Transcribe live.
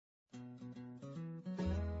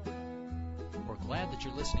glad that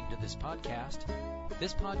you're listening to this podcast.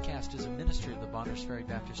 This podcast is a ministry of the Bonners Ferry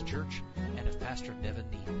Baptist Church and of Pastor Nevin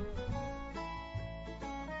Neal.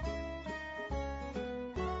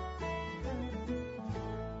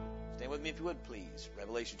 Stand with me if you would, please.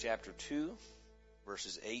 Revelation chapter 2,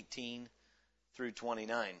 verses 18 through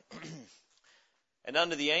 29. And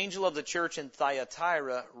unto the angel of the church in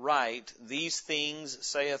Thyatira write, These things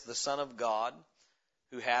saith the Son of God,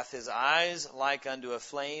 who hath his eyes like unto a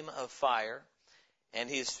flame of fire, and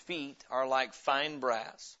his feet are like fine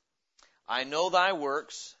brass. I know thy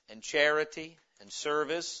works, and charity, and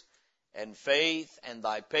service, and faith, and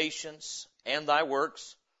thy patience, and thy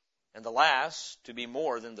works, and the last to be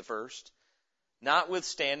more than the first.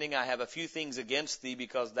 Notwithstanding, I have a few things against thee,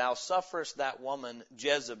 because thou sufferest that woman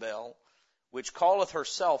Jezebel, which calleth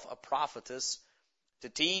herself a prophetess, to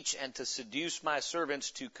teach and to seduce my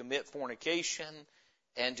servants to commit fornication,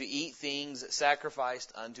 and to eat things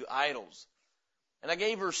sacrificed unto idols. And I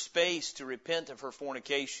gave her space to repent of her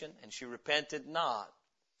fornication, and she repented not.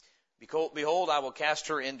 Behold, I will cast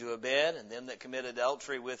her into a bed, and them that commit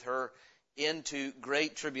adultery with her into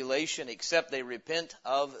great tribulation, except they repent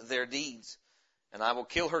of their deeds. And I will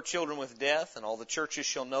kill her children with death, and all the churches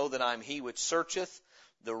shall know that I am he which searcheth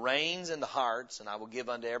the reins and the hearts, and I will give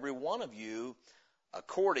unto every one of you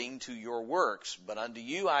according to your works. But unto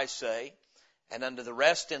you I say, and unto the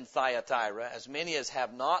rest in Thyatira, as many as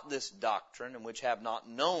have not this doctrine, and which have not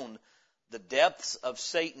known the depths of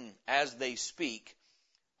Satan as they speak,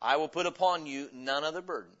 I will put upon you none other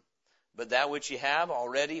burden, but that which ye have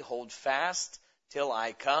already hold fast till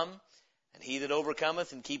I come. And he that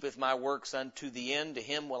overcometh and keepeth my works unto the end, to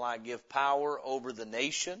him will I give power over the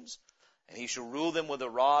nations, and he shall rule them with a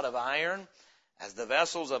rod of iron. As the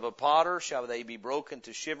vessels of a potter shall they be broken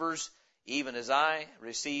to shivers, even as I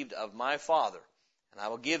received of my Father. And I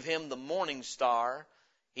will give him the morning star.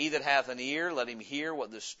 He that hath an ear, let him hear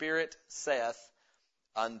what the Spirit saith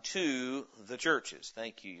unto the churches.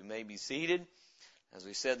 Thank you. You may be seated. As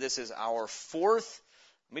we said, this is our fourth.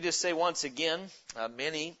 Let me just say once again,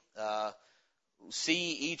 many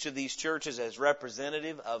see each of these churches as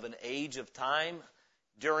representative of an age of time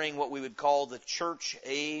during what we would call the church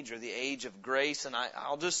age or the age of grace. And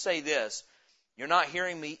I'll just say this. You're not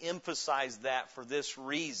hearing me emphasize that for this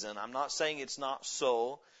reason. I'm not saying it's not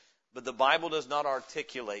so, but the Bible does not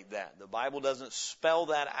articulate that. The Bible doesn't spell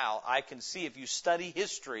that out. I can see, if you study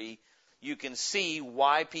history, you can see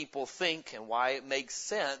why people think and why it makes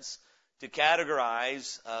sense to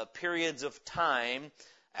categorize periods of time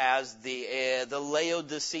as the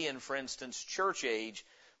Laodicean, for instance, church age.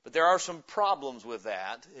 But there are some problems with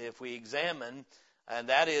that if we examine. And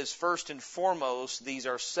that is, first and foremost, these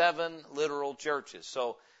are 7 literal churches.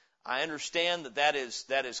 So I understand that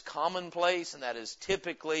is commonplace, and that is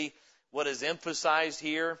typically what is emphasized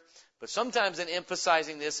here. But sometimes in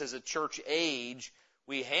emphasizing this as a church age,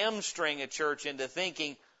 we hamstring a church into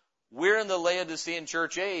thinking we're in the Laodicean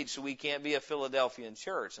church age, so we can't be a Philadelphian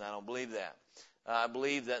church. And I don't believe that. I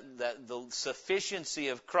believe that the sufficiency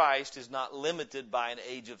of Christ is not limited by an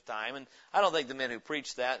age of time. And I don't think the men who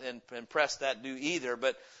preach that and press that do either.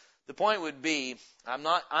 But the point would be, I'm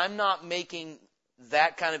not making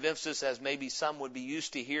that kind of emphasis as maybe some would be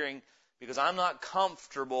used to hearing, because I'm not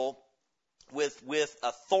comfortable with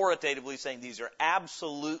authoritatively saying these are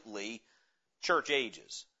absolutely church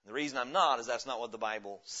ages. The reason I'm not is that's not what the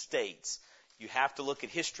Bible states. You have to look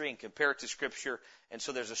at history and compare it to Scripture. And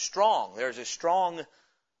so there's a strong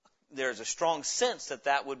sense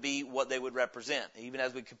that would be what they would represent, even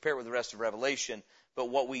as we compare it with the rest of Revelation. But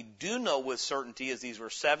what we do know with certainty is these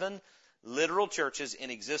were 7 literal churches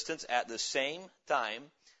in existence at the same time.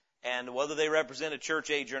 And whether they represent a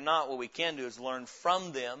church age or not, what we can do is learn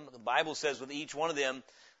from them. The Bible says with each one of them,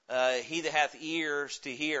 he that hath ears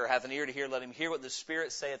to hear, hath an ear to hear, let him hear what the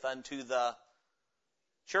Spirit saith unto the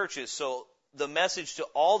churches. So the message to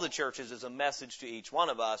all the churches is a message to each one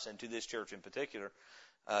of us, and to this church in particular,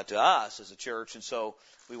 to us as a church. And so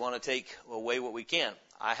we want to take away what we can.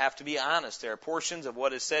 I have to be honest. There are portions of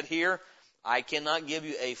what is said here. I cannot give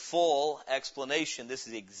you a full explanation. This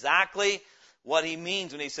is exactly what he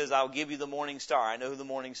means when he says, I'll give you the morning star. I know who the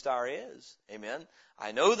morning star is. Amen.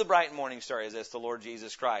 I know who the bright morning star is. That's the Lord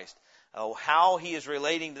Jesus Christ. How he is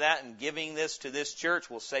relating to that and giving this to this church,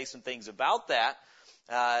 we'll say some things about that.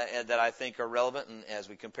 That I think are relevant, and as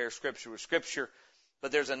we compare Scripture with Scripture.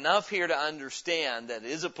 But there's enough here to understand that it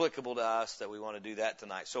is applicable to us that we want to do that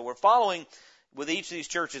tonight. So we're following with each of these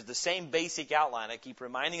churches the same basic outline. I keep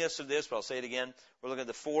reminding us of this, but I'll say it again. We're looking at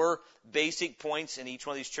the 4 basic points in each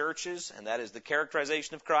one of these churches, and that is the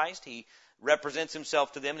characterization of Christ. He represents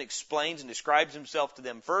himself to them and explains and describes himself to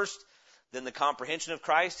them first. then the comprehension of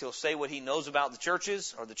Christ. He'll say what he knows about the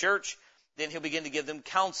churches or the church. Then he'll begin to give them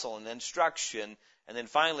counsel and instruction, and then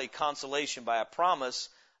finally consolation by a promise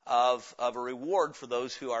of a reward for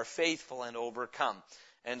those who are faithful and overcome.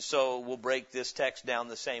 And so we'll break this text down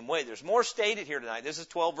the same way. There's more stated here tonight. This is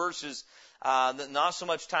 12 verses. Not so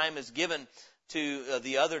much time is given to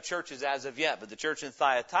the other churches as of yet, but the church in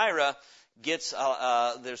Thyatira gets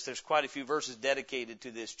there's quite a few verses dedicated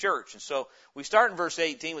to this church. And so we start in verse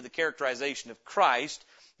 18 with the characterization of Christ.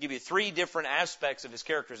 Give you three different aspects of his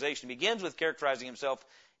characterization. He begins with characterizing himself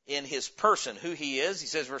in his person, who he is. He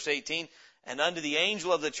says, verse 18, "And unto the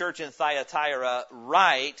angel of the church in Thyatira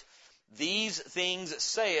write, these things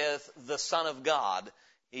saith the Son of God."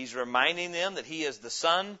 He's reminding them that he is the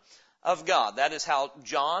Son of God. That is how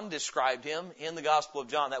John described him in the Gospel of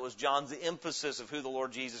John. That was John's emphasis of who the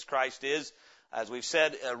Lord Jesus Christ is. As we've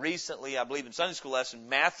said recently, I believe in Sunday school lesson,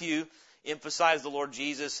 Matthew emphasized the Lord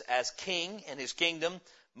Jesus as king and his kingdom.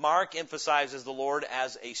 Mark emphasizes the Lord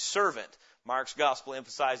as a servant. Mark's gospel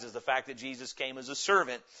emphasizes the fact that Jesus came as a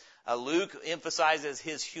servant. Luke emphasizes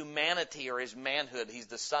his humanity or his manhood. He's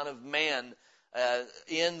the Son of Man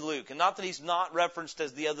in Luke. And not that he's not referenced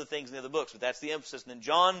as the other things in the other books, but that's the emphasis. And then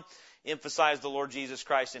John emphasized the Lord Jesus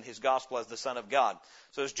Christ in his gospel as the Son of God.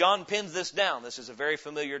 So as John pins this down, this is a very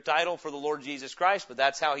familiar title for the Lord Jesus Christ, but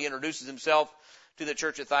that's how he introduces himself to the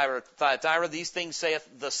church at Thyatira. These things saith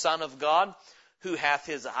the Son of God, who hath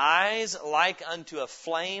his eyes like unto a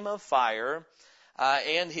flame of fire,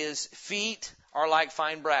 and his feet are like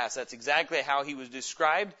fine brass. That's exactly how he was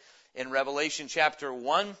described in Revelation chapter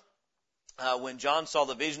 1. When John saw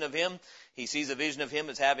the vision of him, he sees a vision of him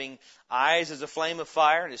as having eyes as a flame of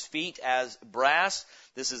fire and his feet as brass.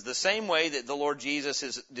 This is the same way that the Lord Jesus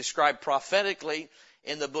is described prophetically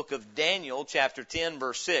in the book of Daniel, chapter 10,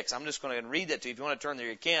 verse 6. I'm just going to read that to you. If you want to turn there,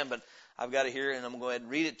 you can, but I've got it here, and I'm going to go ahead and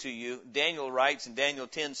read it to you. Daniel writes in Daniel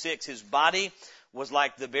 10:6, "His body was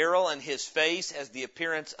like the beryl, and his face as the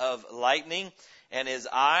appearance of lightning, and his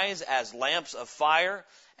eyes as lamps of fire,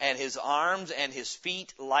 and his arms and his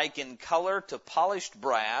feet like in color to polished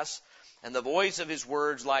brass, and the voice of his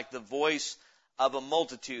words like the voice of a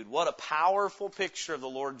multitude." What a powerful picture of the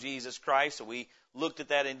Lord Jesus Christ. So we looked at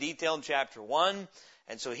that in detail in chapter 1.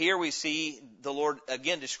 And so here we see the Lord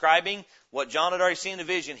again describing what John had already seen in the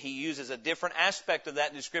vision. He uses a different aspect of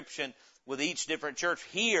that description with each different church.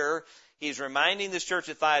 Here, he's reminding this church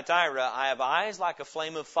at Thyatira, "I have eyes like a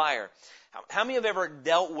flame of fire." How many have ever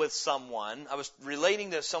dealt with someone? I was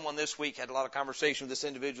relating to someone this week, had a lot of conversation with this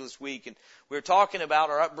individual this week, and we were talking about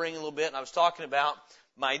our upbringing a little bit, and I was talking about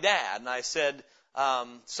my dad, and I said,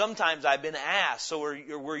 sometimes I've been asked, "So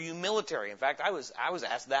were you military?" In fact, I was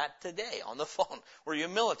asked that today on the phone. "Were you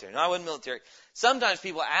military?" No, I wasn't military. Sometimes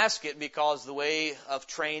people ask it because the way of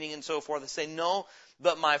training and so forth. They say, "No,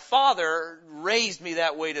 but my father raised me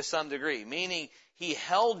that way to some degree," meaning he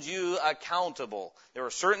held you accountable. There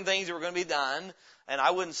were certain things that were going to be done, and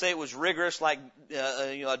I wouldn't say it was rigorous like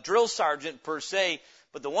a drill sergeant per se,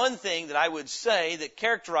 but the one thing that I would say that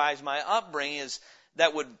characterized my upbringing is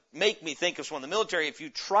that would make me think of someone in the military. If you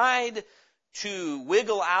tried to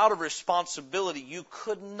wiggle out of responsibility, you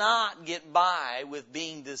could not get by with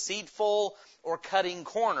being deceitful or cutting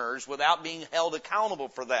corners without being held accountable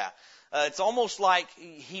for that. It's almost like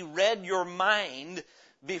he read your mind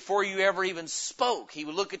before you ever even spoke. He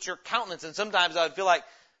would look at your countenance, and sometimes I would feel like,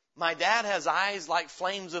 my dad has eyes like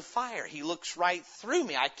flames of fire. He looks right through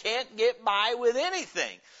me. I can't get by with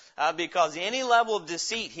anything because any level of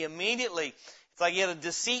deceit, he immediately... It's like he had a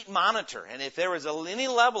deceit monitor, and if there was any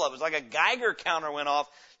level of it, it's like a Geiger counter went off.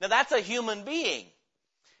 Now, that's a human being.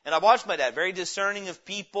 And I watched my dad, very discerning of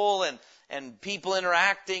people and people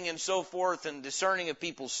interacting and so forth, and discerning of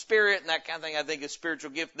people's spirit and that kind of thing. I think a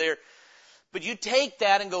spiritual gift there. But you take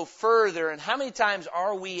that and go further, and how many times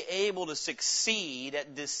are we able to succeed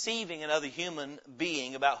at deceiving another human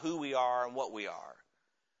being about who we are and what we are?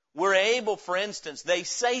 We're able, for instance, they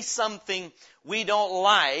say something we don't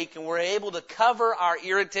like, and we're able to cover our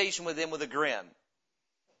irritation with them with a grin.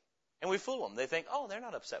 And we fool them. They think, "Oh, they're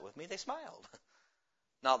not upset with me. They smiled."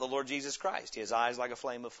 Not the Lord Jesus Christ. He has eyes like a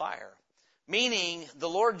flame of fire. Meaning, the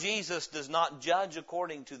Lord Jesus does not judge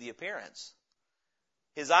according to the appearance.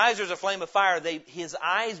 His eyes are as a flame of fire. His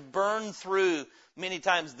eyes burn through, many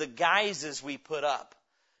times, the guises we put up.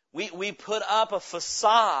 We put up a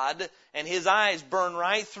facade, and his eyes burn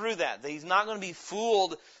right through that. He's not going to be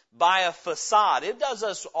fooled by a facade. It does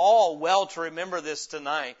us all well to remember this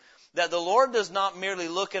tonight, that the Lord does not merely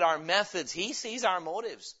look at our methods. He sees our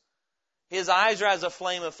motives. His eyes are as a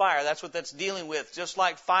flame of fire. That's what that's dealing with. Just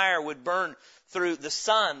like fire would burn through the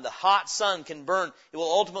sun, the hot sun can burn. It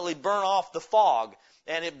will ultimately burn off the fog.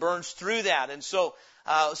 and it burns through that. And so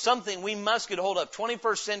something we must get hold of,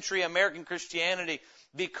 21st century American Christianity,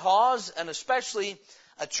 because, and especially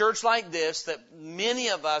a church like this, that many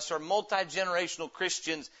of us are multi-generational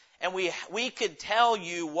Christians, and we could tell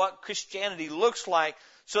you what Christianity looks like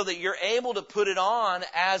so that you're able to put it on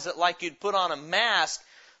as like you'd put on a mask.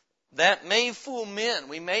 That may fool men.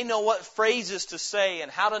 We may know what phrases to say and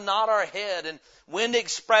how to nod our head and when to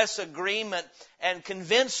express agreement and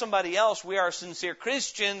convince somebody else we are sincere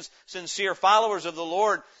Christians, sincere followers of the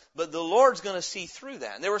Lord. But the Lord's going to see through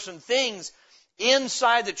that. And there were some things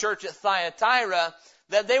inside the church at Thyatira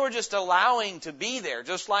that they were just allowing to be there,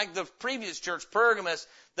 just like the previous church, Pergamos,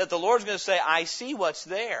 that the Lord's going to say, I see what's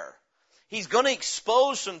there. He's going to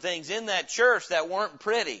expose some things in that church that weren't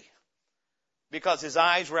pretty, because his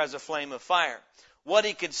eyes were as a flame of fire. What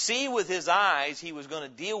he could see with his eyes, he was going to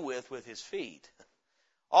deal with his feet.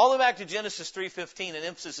 All the way back to Genesis 3:15, an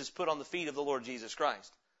emphasis is put on the feet of the Lord Jesus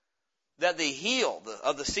Christ. That the heel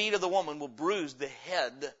of the seed of the woman will bruise the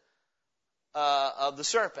head of the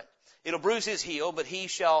serpent. It'll bruise his heel, but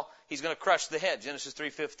he's going to crush the head. Genesis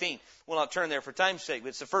 3:15. We'll not turn there for time's sake, but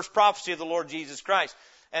it's the first prophecy of the Lord Jesus Christ.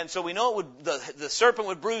 And so we know the serpent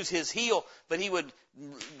would bruise his heel, but he would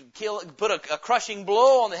put a crushing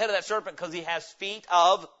blow on the head of that serpent because he has feet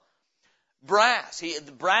of brass.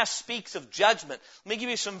 The brass speaks of judgment. Let me give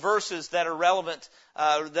you some verses that are relevant,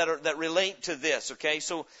 that relate to this. Okay,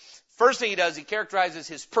 so first thing he does, he characterizes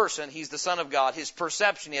his person. He's the Son of God. His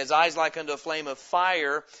perception, he has eyes like unto a flame of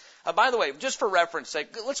fire. By the way, just for reference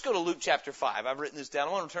sake, let's go to Luke chapter 5. I've written this down.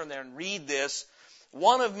 I want to turn there and read this.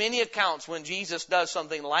 One of many accounts when Jesus does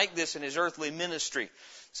something like this in his earthly ministry.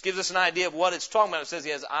 This gives us an idea of what it's talking about. It says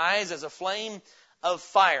he has eyes as a flame of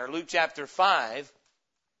fire. Luke chapter 5,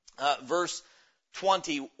 verse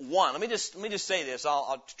 21. Let me just say this.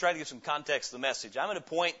 I'll try to give some context to the message. I'm at a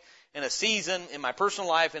point in a season in my personal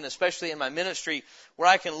life and especially in my ministry where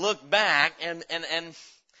I can look back and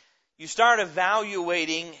you start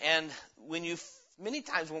evaluating, and many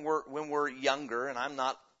times when we're younger, and I'm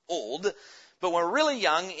not old, but when we're really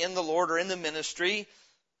young in the Lord or in the ministry,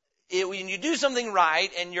 when you do something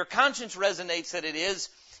right and your conscience resonates that it is,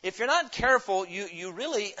 if you're not careful, you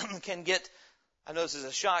really can get, I know this is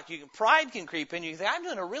a shock, pride can creep in. You think, I'm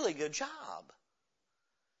doing a really good job.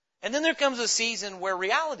 And then there comes a season where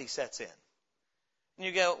reality sets in. And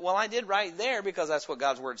you go, well, I did right there because that's what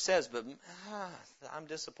God's Word says, but I'm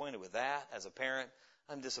disappointed with that as a parent.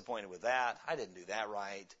 I'm disappointed with that. I didn't do that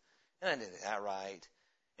right. And I didn't do that right.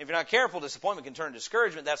 If you're not careful, disappointment can turn to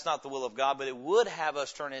discouragement. That's not the will of God, but it would have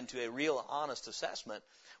us turn into a real honest assessment.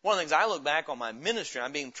 One of the things I look back on my ministry,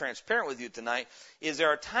 I'm being transparent with you tonight, is there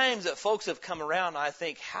are times that folks have come around and I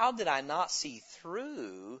think, how did I not see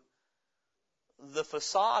through the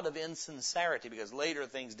facade of insincerity? Because later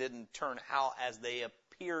things didn't turn out as they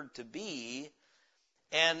appeared to be.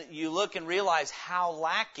 And you look and realize how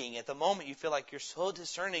lacking. At the moment you feel like you're so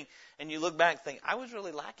discerning, and you look back and think, I was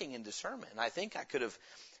really lacking in discernment. And I think I could have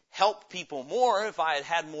helped people more if I had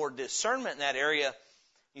had more discernment in that area.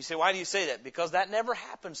 You say, why do you say that? Because that never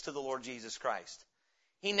happens to the Lord Jesus Christ.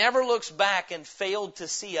 He never looks back and failed to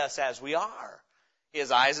see us as we are.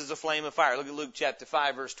 His eyes as a flame of fire. Look at Luke chapter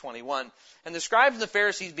 5, verse 21. And the scribes and the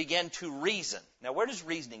Pharisees began to reason. Now, where does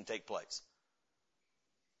reasoning take place?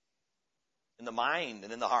 In the mind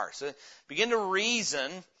and in the heart. So begin to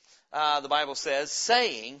reason, the Bible says,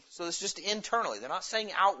 saying, so it's just internally. They're not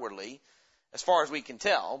saying outwardly, as far as we can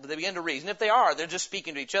tell, but they begin to reason. If they are, they're just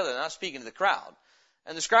speaking to each other. They're not speaking to the crowd.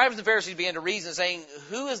 And the scribes and the Pharisees began to reason, saying,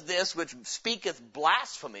 who is this which speaketh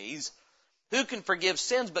blasphemies? Who can forgive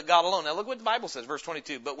sins but God alone? Now look what the Bible says, verse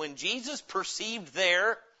 22. But when Jesus perceived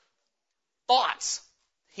their thoughts,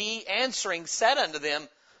 he answering said unto them,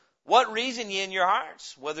 what reason ye in your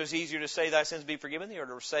hearts? Whether it's easier to say thy sins be forgiven thee, or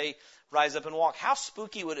to say rise up and walk. How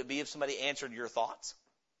spooky would it be if somebody answered your thoughts?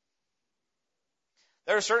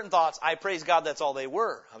 There are certain thoughts, I praise God that's all they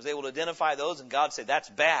were. I was able to identify those, and God said that's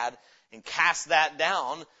bad and cast that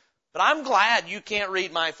down. But I'm glad you can't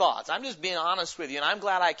read my thoughts. I'm just being honest with you, and I'm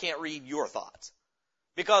glad I can't read your thoughts.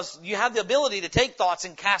 Because you have the ability to take thoughts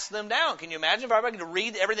and cast them down. Can you imagine if everybody could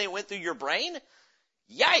read everything that went through your brain?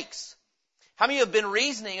 Yikes! How many of you have been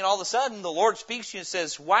reasoning and all of a sudden the Lord speaks to you and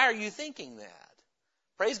says, why are you thinking that?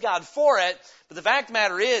 Praise God for it. But the fact of the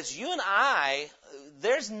matter is, you and I,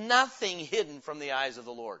 there's nothing hidden from the eyes of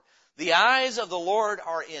the Lord. The eyes of the Lord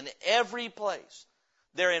are in every place.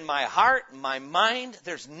 They're in my heart, my mind.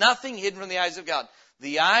 There's nothing hidden from the eyes of God.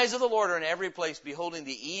 The eyes of the Lord are in every place, beholding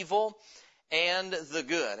the evil and the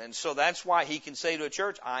good. And so that's why he can say to a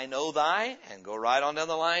church, I know thy, and go right on down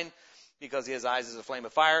the line. because he has eyes as a flame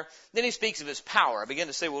of fire. Then he speaks of his power. I begin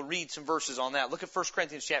to say, we'll read some verses on that. Look at 1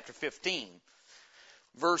 Corinthians chapter 15,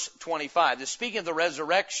 verse 25. This speaking of the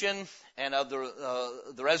resurrection and of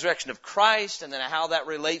the resurrection of Christ, and then how that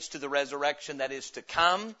relates to the resurrection that is to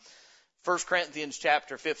come. 1 Corinthians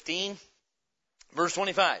chapter 15, verse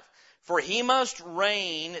 25. For he must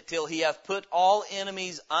reign till he hath put all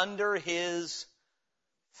enemies under his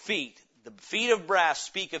feet. The feet of brass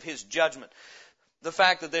speak of his judgment. The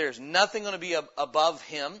fact that there is nothing going to be above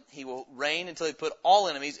him. He will reign until he put all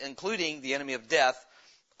enemies, including the enemy of death,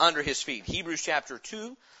 under his feet. Hebrews chapter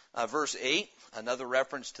 2, verse 8, another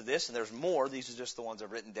reference to this, and there's more. These are just the ones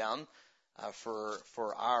I've written down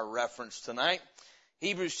for our reference tonight.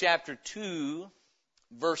 Hebrews chapter 2,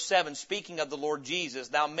 verse 7, speaking of the Lord Jesus,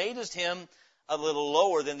 thou madest him a little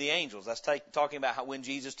lower than the angels. That's talking about how when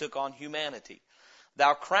Jesus took on humanity.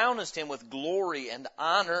 Thou crownest him with glory and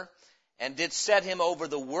honor, and didst set him over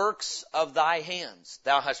the works of thy hands.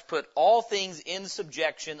 Thou hast put all things in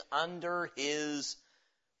subjection under his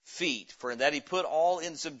feet. For in that he put all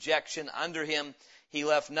in subjection under him, he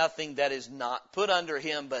left nothing that is not put under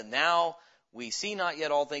him. But now we see not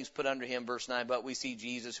yet all things put under him. Verse 9, but we see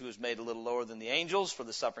Jesus, who was made a little lower than the angels for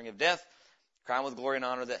the suffering of death, crowned with glory and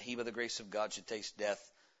honor, that he by the grace of God should taste death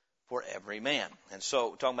for every man. And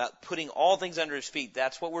so, talking about putting all things under his feet,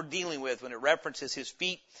 that's what we're dealing with when it references his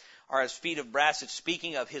feet are as feet of brass. It's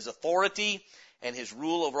speaking of his authority and his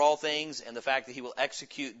rule over all things and the fact that he will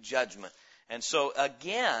execute judgment. And so,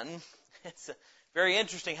 again, it's very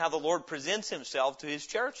interesting how the Lord presents himself to his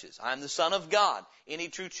churches. I'm the Son of God. Any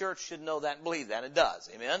true church should know that and believe that. It does.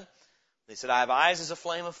 Amen? They said, I have eyes as a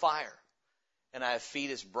flame of fire, and I have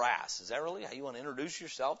feet as brass. Is that really how you want to introduce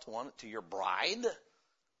yourself to your bride?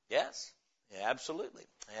 Yes, yeah, absolutely.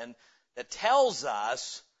 And that tells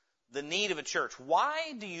us the need of a church.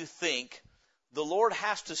 Why do you think the Lord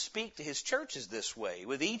has to speak to his churches this way?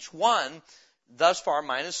 With each one, thus far,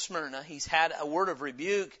 minus Smyrna, he's had a word of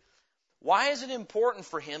rebuke. Why is it important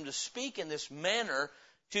for him to speak in this manner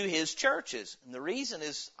to his churches? And the reason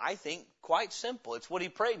is, I think, quite simple. It's what he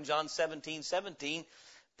prayed in John 17:17.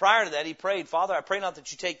 Prior to that, he prayed, Father, I pray not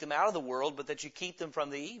that you take them out of the world, but that you keep them from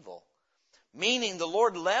the evil. Meaning the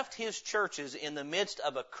Lord left his churches in the midst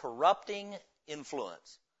of a corrupting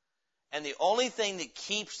influence. And the only thing that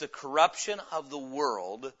keeps the corruption of the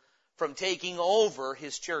world from taking over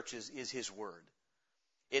his churches is his word.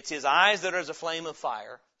 It's his eyes that are as a flame of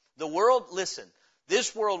fire. The world, listen,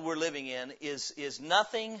 this world we're living in is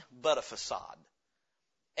nothing but a facade.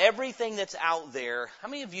 Everything that's out there, how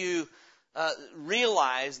many of you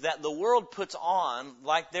realize that the world puts on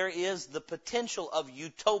like there is the potential of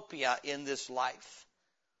utopia in this life?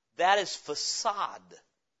 That is facade.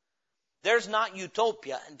 There's not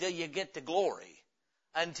utopia until you get to glory.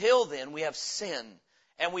 Until then, we have sin,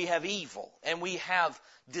 and we have evil, and we have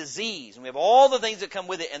disease, and we have all the things that come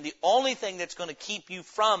with it. And the only thing that's going to keep you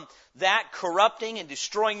from that corrupting and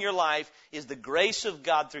destroying your life is the grace of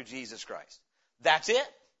God through Jesus Christ. That's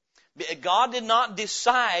it. God did not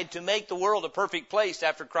decide to make the world a perfect place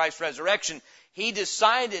after Christ's resurrection. He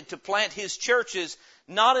decided to plant his churches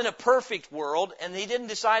not in a perfect world, and he didn't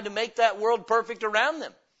decide to make that world perfect around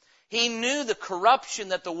them. He knew the corruption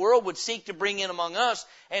that the world would seek to bring in among us,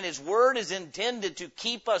 and his word is intended to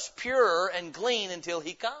keep us pure and clean until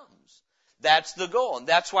he comes. That's the goal, and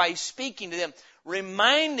that's why he's speaking to them,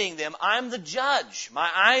 reminding them, I'm the judge. My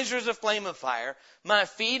eyes are as a flame of fire. My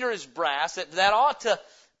feet are as brass. That ought to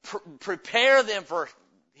prepare them for,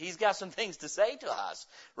 he's got some things to say to us,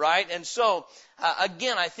 right? And so,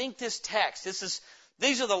 again, I think this text,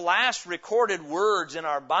 these are the last recorded words in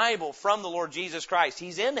our Bible from the Lord Jesus Christ.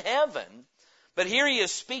 He's in heaven, but here he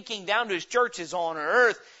is speaking down to his churches on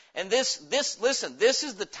earth. And listen, this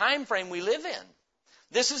is the time frame we live in.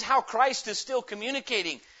 This is how Christ is still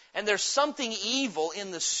communicating. And there's something evil in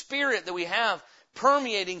the spirit that we have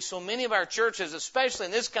permeating so many of our churches, especially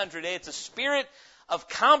in this country today. It's a spirit of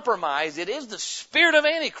compromise. It is the spirit of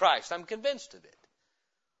Antichrist. I'm convinced of it.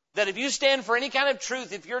 That if you stand for any kind of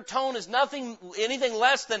truth, if your tone is anything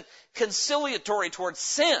less than conciliatory towards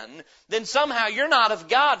sin, then somehow you're not of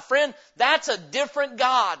God. Friend, that's a different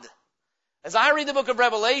God. As I read the book of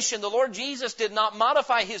Revelation, the Lord Jesus did not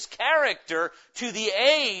modify his character to the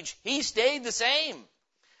age. He stayed the same.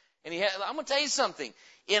 And I'm going to tell you something.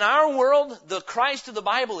 In our world, the Christ of the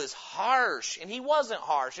Bible is harsh. And he wasn't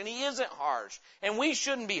harsh. And he isn't harsh. And we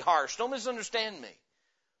shouldn't be harsh. Don't misunderstand me.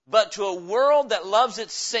 But to a world that loves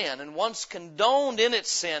its sin and once condoned in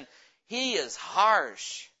its sin, he is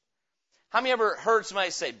harsh. How many ever heard somebody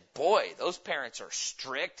say, boy, those parents are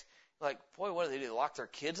strict? Like, boy, what do? They lock their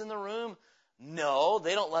kids in the room? No,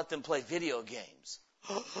 they don't let them play video games.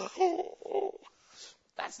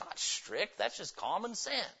 That's not strict. That's just common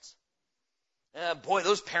sense. Boy,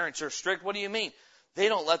 those parents are strict. What do you mean? They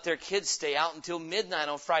don't let their kids stay out until midnight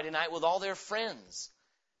on Friday night with all their friends.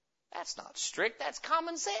 That's not strict. That's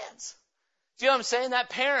common sense. Do you know what I'm saying? That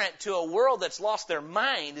parent to a world that's lost their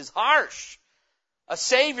mind is harsh. A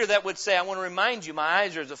Savior that would say, I want to remind you, my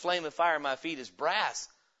eyes are as a flame of fire, my feet as brass.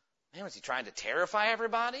 Man, was he trying to terrify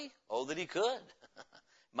everybody? Oh, that he could.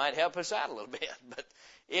 Might help us out a little bit. But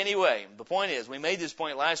anyway, the point is, we made this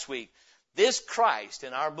point last week. This Christ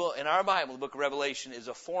in our book, in our Bible, the book of Revelation, is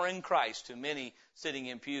a foreign Christ to many sitting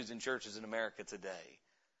in pews in churches in America today.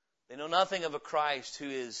 They know nothing of a Christ who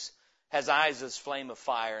has eyes as flame of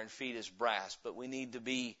fire and feet as brass, but we need to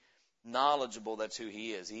be knowledgeable that's who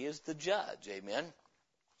he is. He is the judge, amen?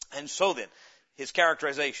 And so then, his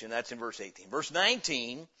characterization, that's in verse 18. Verse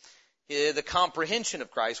 19, the comprehension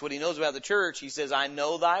of Christ, what he knows about the church, he says, I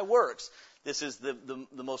know thy works. This is the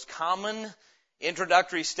most common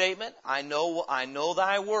introductory statement. I know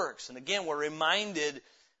thy works. And again, we're reminded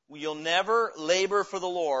you'll never labor for the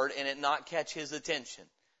Lord and it not catch his attention.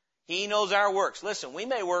 He knows our works. Listen, we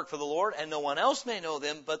may work for the Lord and no one else may know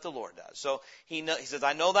them, but the Lord does. So he says,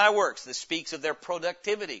 I know thy works. This speaks of their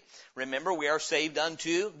productivity. Remember, we are saved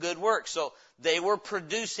unto good works. So they were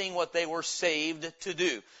producing what they were saved to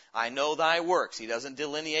do. I know thy works. He doesn't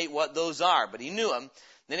delineate what those are, but he knew them.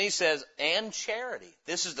 Then he says, and charity.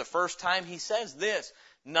 This is the first time he says this.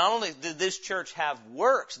 Not only did this church have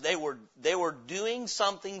works, they were doing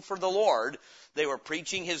something for the Lord. They were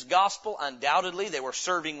preaching his gospel, undoubtedly. They were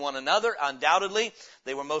serving one another, undoubtedly.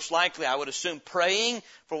 They were most likely, I would assume, praying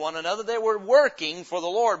for one another. They were working for the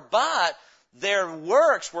Lord, but their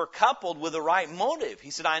works were coupled with the right motive.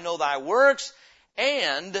 He said, I know thy works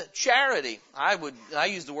and charity. I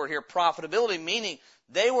use the word here profitability, meaning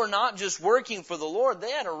they were not just working for the Lord.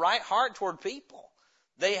 They had a right heart toward people.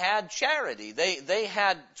 They had charity. They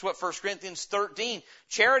had, it's what 1 Corinthians 13,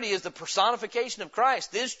 charity is the personification of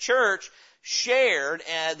Christ. This church shared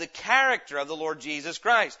the character of the Lord Jesus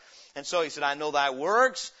Christ. And so he said, I know thy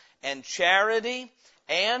works and charity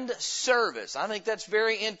and service. I think that's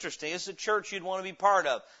very interesting. It's a church you'd want to be part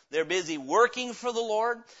of. They're busy working for the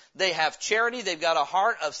Lord. They have charity. They've got a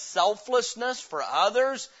heart of selflessness for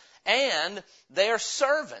others. And they are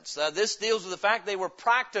servants. This deals with the fact they were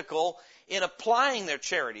practical in applying their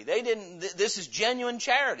charity. This is genuine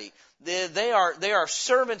charity. They are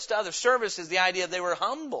servants to others. Service is the idea they were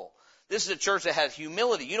humble. This is a church that has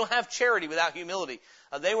humility. You don't have charity without humility.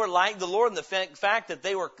 They were like the Lord in the fact that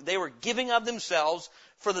they were giving of themselves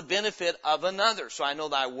for the benefit of another. So I know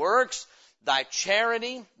thy works, thy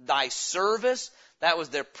charity, thy service. That was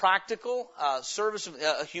their practical service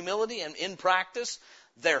of humility and in practice.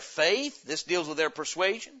 Their faith, this deals with their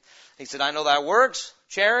persuasion. He said, I know thy works,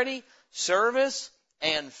 charity, service,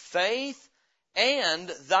 and faith,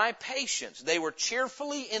 and thy patience. They were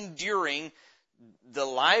cheerfully enduring the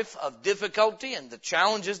life of difficulty and the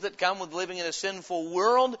challenges that come with living in a sinful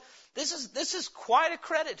world. This is quite a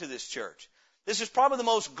credit to this church. This is probably the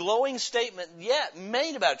most glowing statement yet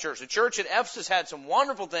made about a church. The church at Ephesus had some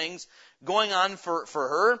wonderful things going on for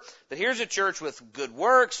her. But here's a church with good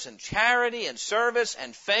works and charity and service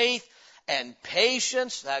and faith and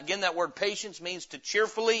patience. Now, again, that word patience means to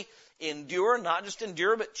cheerfully endure, not just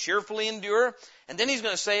endure, but cheerfully endure. And then he's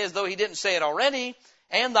going to say, as though he didn't say it already,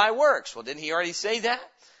 and thy works. Well, didn't he already say that?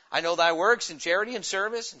 I know thy works and charity and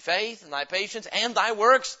service and faith and thy patience and thy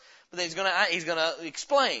works. But then he's going to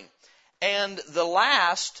explain. And the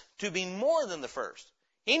last to be more than the first.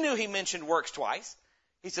 He knew he mentioned works twice.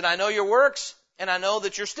 He said, I know your works, and I know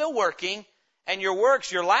that you're still working, and your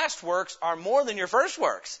works, your last works, are more than your first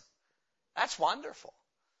works. That's wonderful.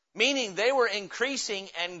 Meaning they were increasing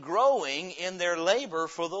and growing in their labor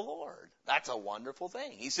for the Lord. That's a wonderful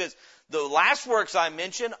thing. He says, the last works I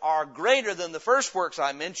mentioned are greater than the first works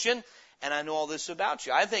I mentioned, and I know all this about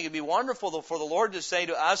you. I think it'd be wonderful for the Lord to say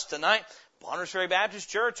to us tonight, Bonners Ferry Baptist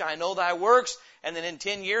Church, I know thy works, and then in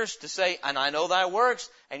 10 years to say, and I know thy works,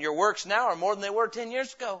 and your works now are more than they were 10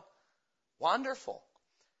 years ago. Wonderful.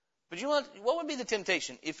 But you know what would be the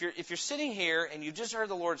temptation? If you're sitting here and you just heard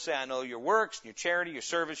the Lord say, I know your works, your charity, your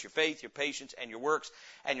service, your faith, your patience, and your works,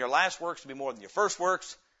 and your last works to be more than your first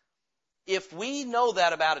works. If we know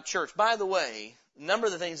that about a church, by the way, a number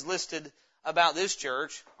of the things listed about this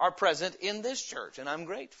church are present in this church, and I'm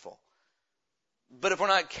grateful. But if we're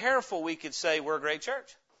not careful, we could say we're a great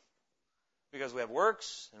church. Because we have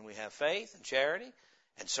works, and we have faith, and charity,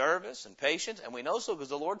 and service, and patience, and we know so because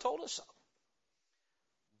the Lord told us so.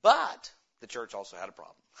 But the church also had a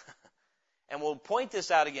problem. And we'll point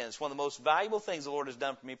this out again. It's one of the most valuable things the Lord has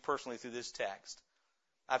done for me personally through this text.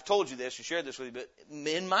 I've told you this and shared this with you, but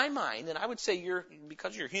in my mind, and I would say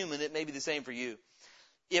because you're human, it may be the same for you.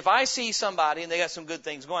 If I see somebody and they got some good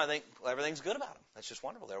things going, I think, well, everything's good about them. That's just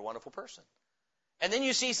wonderful. They're a wonderful person. And then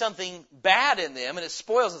you see something bad in them and it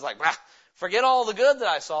spoils. It's like, forget all the good that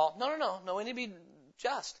I saw. No. We need to be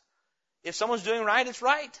just. If someone's doing right, it's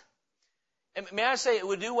right. And may I say, it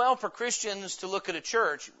would do well for Christians to look at a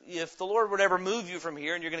church. If the Lord would ever move you from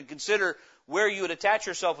here and you're going to consider where you would attach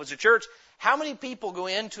yourself as a church, how many people go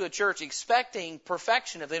into a church expecting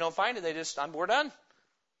perfection? If they don't find it, we're done.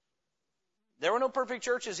 There were no perfect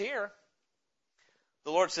churches here.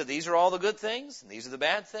 The Lord said, these are all the good things, and these are the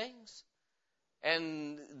bad things.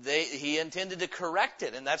 And He intended to correct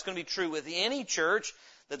it. And that's going to be true with any church,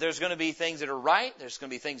 that there's going to be things that are right, there's going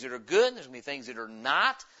to be things that are good, there's going to be things that are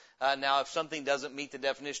not. Now, if something doesn't meet the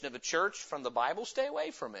definition of a church from the Bible, stay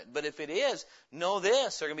away from it. But if it is, know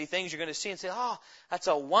this. There are going to be things you're going to see and say, oh, that's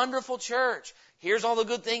a wonderful church. Here's all the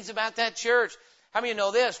good things about that church. How many of you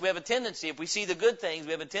know this? We have a tendency, if we see the good things,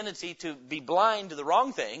 we have a tendency to be blind to the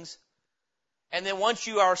wrong things. And then once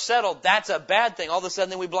you are settled, that's a bad thing. All of a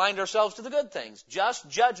sudden, then we blind ourselves to the good things. Just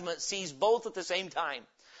judgment sees both at the same time.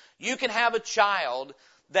 You can have a child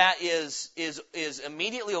that is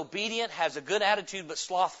immediately obedient, has a good attitude, but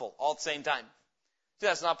slothful all at the same time. See,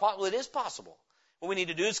 that's not possible. It is possible. What we need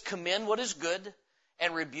to do is commend what is good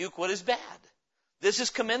and rebuke what is bad. This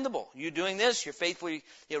is commendable. You doing this, you're faithfully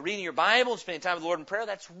reading your Bible, spending time with the Lord in prayer,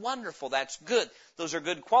 that's wonderful. That's good. Those are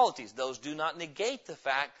good qualities. Those do not negate the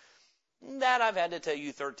fact that I've had to tell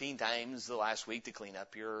you 13 times the last week to clean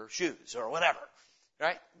up your shoes or whatever.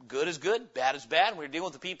 Right? Good is good, bad is bad. When we're dealing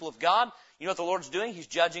with the people of God, you know what the Lord's doing? He's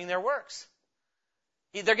judging their works.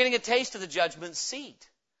 They're getting a taste of the judgment seat,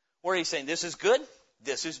 where He's saying, this is good,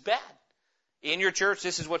 this is bad. In your church,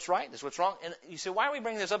 this is what's right, this is what's wrong. And you say, why are we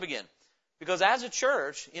bringing this up again? Because as a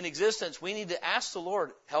church in existence, we need to ask the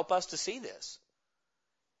Lord, help us to see this.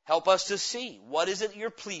 Help us to see. What is it you're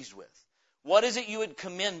pleased with? What is it you would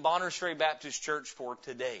commend Bonners Ferry Baptist Church for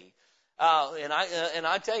today? And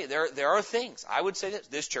I tell you, there are things. I would say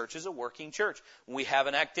this church is a working church. When we have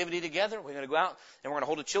an activity together, we're going to go out and we're going to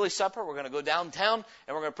hold a chili supper. We're going to go downtown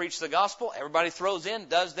and we're going to preach the gospel. Everybody throws in,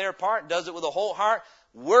 does their part, does it with a whole heart.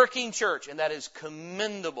 Working church, and that is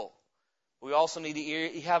commendable. We also need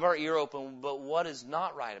to have our ear open, but what is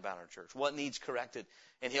not right about our church? What needs corrected?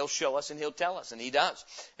 And He'll show us and He'll tell us, and He does.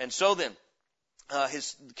 And so then,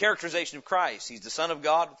 His characterization of Christ, He's the Son of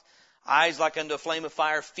God, eyes like unto a flame of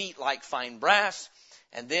fire, feet like fine brass.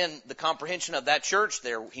 And then the comprehension of that church,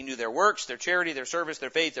 He knew their works, their charity, their service, their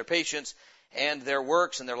faith, their patience, and their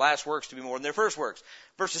works, and their last works to be more than their first works.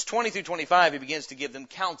 Verses 20 through 25, He begins to give them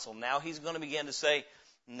counsel. Now He's going to begin to say,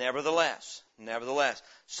 nevertheless.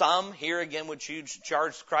 Some here again would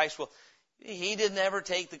charge Christ, well, He didn't ever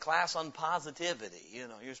take the class on positivity. You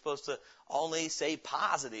know, you're supposed to only say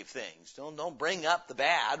positive things. Don't bring up the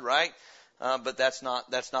bad, right? But that's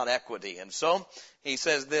not equity. And so he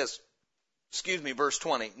says this, verse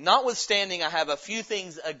 20. Notwithstanding, I have a few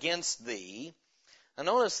things against thee. Now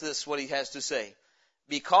notice this, what he has to say.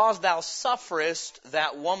 Because thou sufferest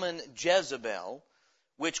that woman Jezebel,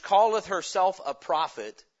 which calleth herself a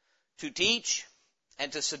prophet, to teach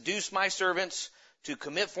and to seduce my servants, to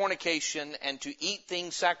commit fornication, and to eat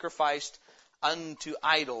things sacrificed unto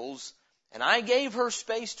idols. And I gave her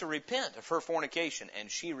space to repent of her fornication, and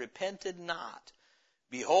she repented not.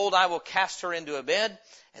 Behold, I will cast her into a bed,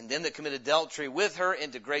 and them that commit adultery with her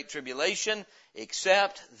into great tribulation,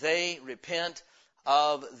 except they repent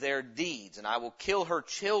of their deeds. And I will kill her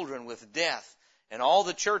children with death, and all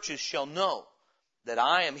the churches shall know that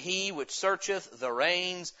I am He which searcheth the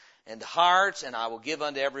reins and hearts, and I will give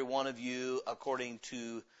unto every one of you according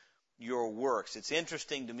to your works. It's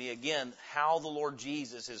interesting to me, again, how the Lord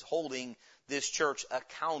Jesus is holding this church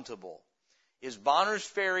accountable. Is Bonners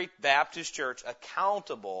Ferry Baptist Church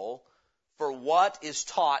accountable for what is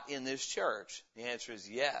taught in this church? The answer is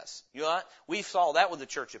yes. You know what? We saw that with the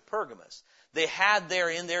church at Pergamos. They had there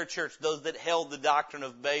in their church those that held the doctrine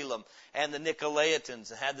of Balaam and the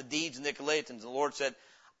Nicolaitans and had the deeds of Nicolaitans. The Lord said,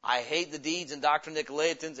 I hate the deeds and doctrine of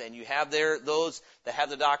Nicolaitans, and you have there those that have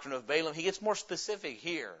the doctrine of Balaam. He gets more specific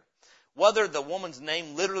here. Whether the woman's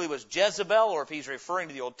name literally was Jezebel, or if he's referring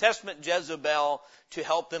to the Old Testament Jezebel to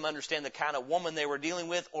help them understand the kind of woman they were dealing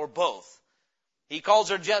with, or both. He calls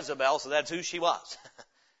her Jezebel, so that's who she was.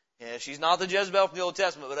 Yeah, she's not the Jezebel from the Old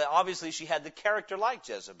Testament, but obviously she had the character like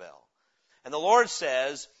Jezebel. And the Lord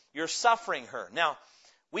says, you're suffering her. Now,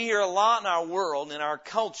 we hear a lot in our world, in our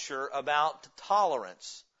culture, about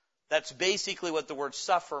tolerance. That's basically what the word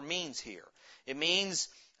suffer means here. It means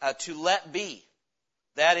to let be.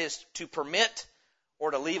 That is to permit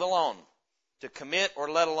or to leave alone. to commit or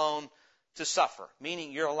let alone to suffer.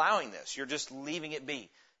 Meaning you're allowing this. You're just leaving it be.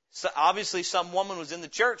 So obviously some woman was in the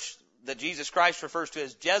church that Jesus Christ refers to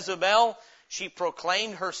as Jezebel. She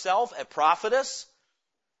proclaimed herself a prophetess,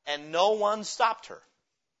 and no one stopped her.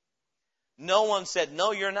 No one said,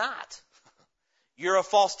 no, you're not. You're a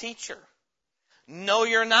false teacher. No,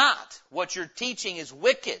 you're not. What you're teaching is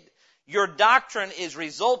wicked. Your doctrine is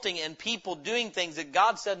resulting in people doing things that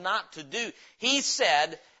God said not to do. He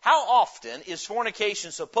said, how often is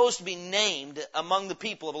fornication supposed to be named among the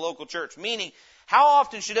people of a local church? Meaning, how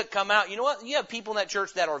often should it come out? You know what? You have people in that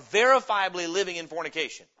church that are verifiably living in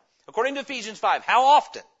fornication. According to Ephesians 5, how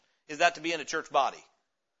often is that to be in a church body?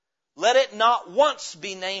 Let it not once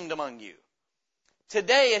be named among you.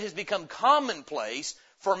 Today it has become commonplace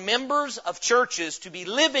for members of churches to be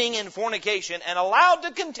living in fornication and allowed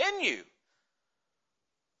to continue.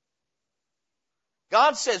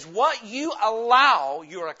 God says what you allow,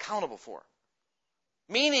 you're accountable for.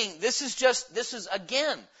 Meaning, this is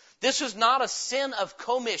not a sin of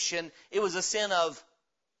commission, it was a sin of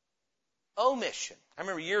omission. I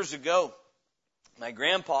remember years ago, my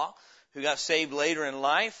grandpa, who got saved later in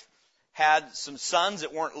life, had some sons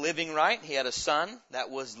that weren't living right. He had a son that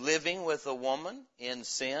was living with a woman in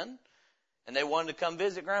sin, and they wanted to come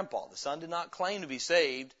visit Grandpa. The son did not claim to be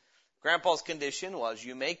saved. Grandpa's condition was,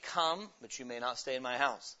 you may come, but you may not stay in my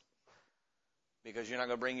house, because you're not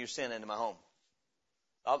going to bring your sin into my home.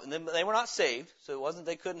 And they were not saved, so it wasn't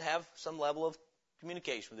they couldn't have some level of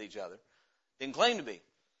communication with each other. Didn't claim to be.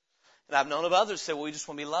 And I've known of others say, well, we just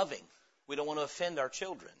want to be loving. We don't want to offend our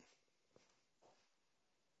children.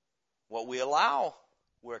 What we allow,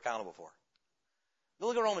 we're accountable for.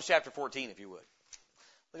 Look at Romans chapter 14, if you would.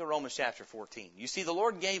 Look at Romans chapter 14. You see, the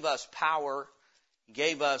Lord gave us power, He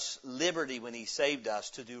gave us liberty when He saved us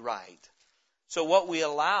to do right. So what we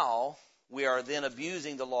allow, we are then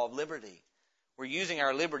abusing the law of liberty. We're using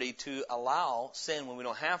our liberty to allow sin when we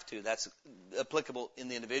don't have to. That's applicable in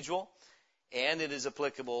the individual, and it is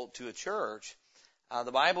applicable to a church.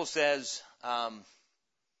 The Bible says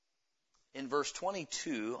in verse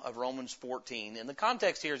 22 of Romans 14, and the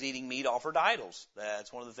context here is eating meat offered to idols.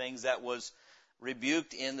 That's one of the things that was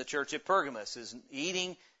rebuked in the church at Pergamos, is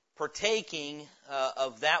eating, partaking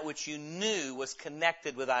of that which you knew was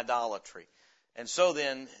connected with idolatry. And so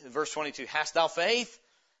then, verse 22, hast thou faith?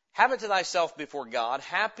 Have it to thyself before God.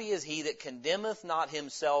 Happy is he that condemneth not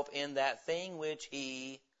himself in that thing which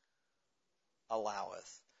he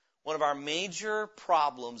alloweth. One of our major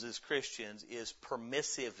problems as Christians is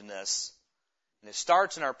permissiveness. And it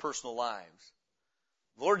starts in our personal lives.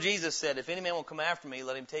 The Lord Jesus said, if any man will come after me,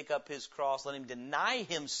 let him take up his cross, let him deny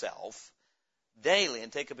himself daily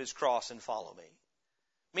and take up his cross and follow me.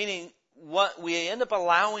 Meaning, what we end up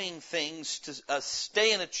allowing things to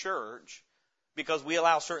stay in a church because we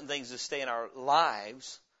allow certain things to stay in our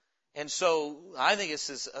lives. And so I think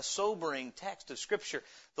it's a sobering text of Scripture.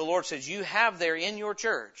 The Lord says, you have there in your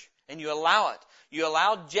church, and you allow it. You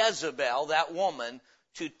allow Jezebel, that woman,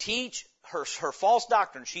 to teach her false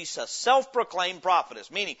doctrine. She's a self-proclaimed prophetess,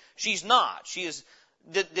 meaning she's not. She is.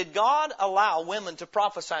 Did God allow women to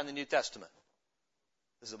prophesy in the New Testament?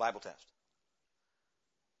 This is a Bible test.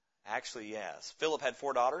 Actually, yes. Philip had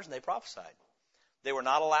 4 daughters, and they prophesied. They were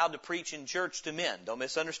not allowed to preach in church to men. Don't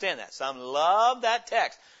misunderstand that. Some love that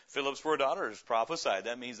text. Philip's 4 daughters prophesied.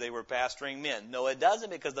 That means they were pastoring men. No, it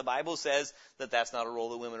doesn't, because the Bible says that that's not a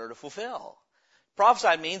role that women are to fulfill.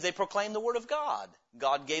 Prophesied means they proclaimed the Word of God.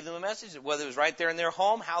 God gave them a message. Whether it was right there in their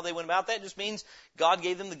home, how they went about that, just means God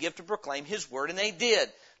gave them the gift to proclaim His Word, and they did.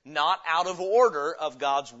 Not out of order of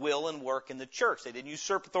God's will and work in the church. They didn't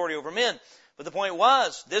usurp authority over men. But the point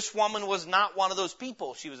was, this woman was not one of those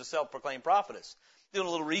people. She was a self-proclaimed prophetess. Doing a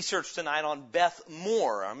little research tonight on Beth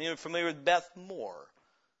Moore. I'm even familiar with Beth Moore.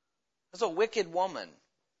 That's a wicked woman.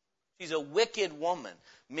 She's a wicked woman.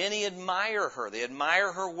 Many admire her. They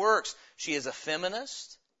admire her works. She is a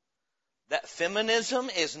feminist. That feminism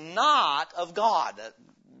is not of God.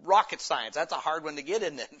 Rocket science. That's a hard one to get,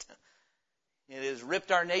 isn't it? It has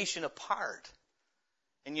ripped our nation apart.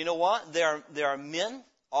 And you know what? There are men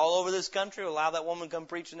all over this country who allow that woman to come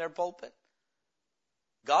preach in their pulpit.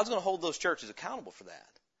 God's going to hold those churches accountable for that.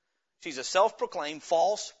 She's a self-proclaimed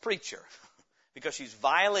false preacher because she's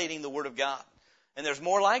violating the Word of God. And there's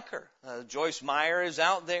more like her. Joyce Meyer is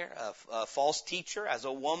out there, a false teacher as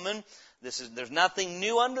a woman. There's nothing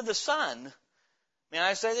new under the sun. May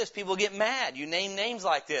I say this? People get mad. You name names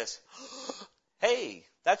like this. Hey,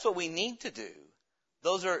 that's what we need to do.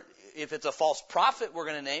 Those are, if it's a false prophet, we're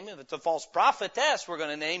going to name him. If it's a false prophetess, we're going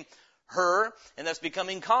to name her. And that's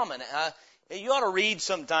becoming common. You ought to read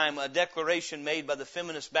sometime a declaration made by the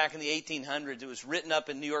feminists back in the 1800s. It was written up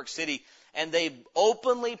in New York City, and they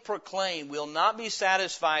openly proclaim we'll not be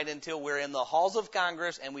satisfied until we're in the halls of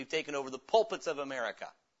Congress and we've taken over the pulpits of America.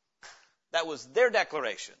 That was their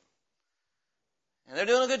declaration. And they're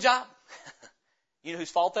doing a good job. You know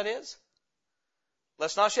whose fault that is?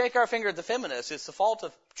 Let's not shake our finger at the feminists. It's the fault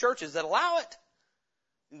of churches that allow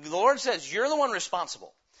it. The Lord says, you're the one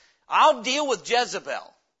responsible. I'll deal with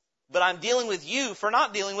Jezebel, but I'm dealing with you for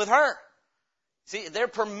not dealing with her. See, their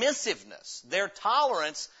permissiveness, their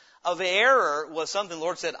tolerance of error was something the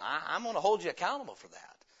Lord said, I'm going to hold you accountable for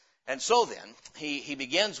that. And so then, he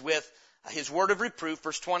begins with his word of reproof,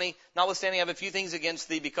 verse 20, notwithstanding I have a few things against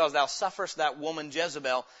thee, because thou sufferest that woman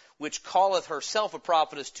Jezebel, which calleth herself a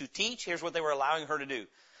prophetess, to teach. Here's what they were allowing her to do.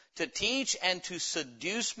 To teach and to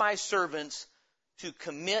seduce my servants to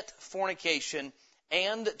commit fornication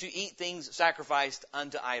and to eat things sacrificed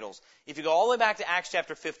unto idols. If you go all the way back to Acts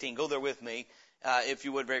chapter 15, go there with me, if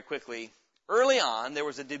you would, very quickly. Early on, there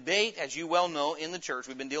was a debate, as you well know, in the church.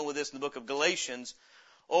 We've been dealing with this in the book of Galatians,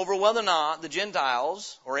 over whether or not the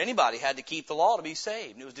Gentiles or anybody had to keep the law to be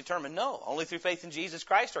saved. And it was determined, no, only through faith in Jesus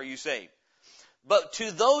Christ are you saved. But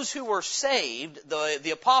to those who were saved,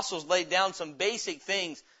 the apostles laid down some basic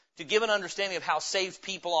things to give an understanding of how saved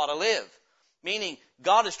people ought to live. Meaning,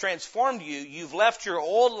 God has transformed you. You've left your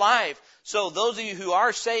old life. So those of you who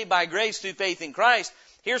are saved by grace through faith in Christ,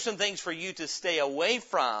 here's some things for you to stay away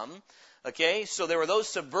from. Okay, so there were those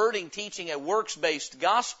subverting teaching a works-based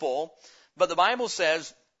gospel. But the Bible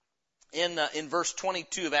says in verse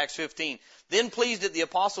 22 of Acts 15, then pleased it the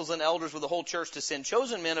apostles and elders with the whole church to send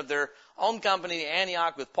chosen men of their own company to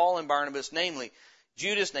Antioch with Paul and Barnabas, namely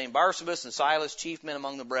Judas named Barsabas and Silas, chief men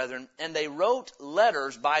among the brethren, and they wrote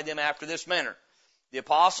letters by them after this manner. The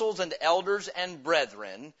apostles and elders and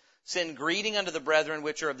brethren send greeting unto the brethren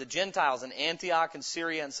which are of the Gentiles in Antioch and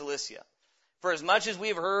Syria and Cilicia. For as much as we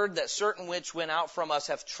have heard that certain which went out from us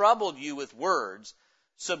have troubled you with words,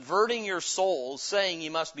 subverting your souls, saying ye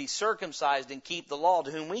must be circumcised and keep the law,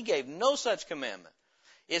 to whom we gave no such commandment.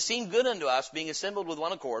 It seemed good unto us, being assembled with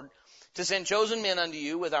one accord, to send chosen men unto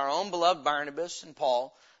you with our own beloved Barnabas and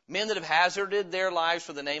Paul, men that have hazarded their lives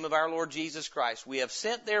for the name of our Lord Jesus Christ. We have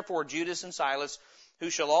sent therefore Judas and Silas, who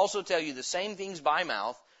shall also tell you the same things by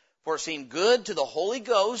mouth, for it seemed good to the Holy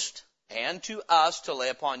Ghost and to us to lay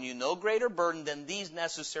upon you no greater burden than these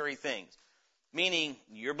necessary things. Meaning,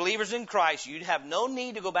 you're believers in Christ, you'd have no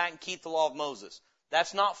need to go back and keep the law of Moses.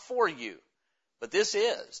 That's not for you. But this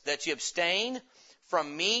is, that you abstain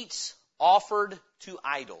from meats offered to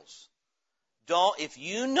idols. If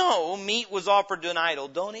you know meat was offered to an idol,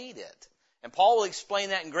 don't eat it. And Paul will explain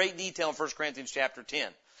that in great detail in 1 Corinthians chapter 10.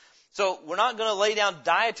 So we're not going to lay down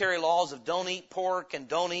dietary laws of don't eat pork and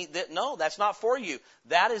don't eat that. No, that's not for you.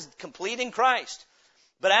 That is complete in Christ.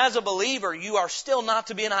 But as a believer, you are still not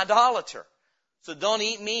to be an idolater. So don't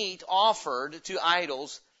eat meat offered to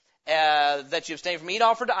idols, that you abstain from meat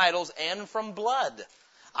offered to idols and from blood.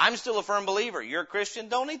 I'm still a firm believer. You're a Christian,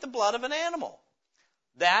 don't eat the blood of an animal.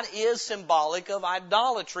 That is symbolic of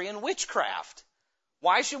idolatry and witchcraft.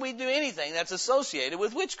 Why should we do anything that's associated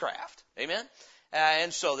with witchcraft? Amen?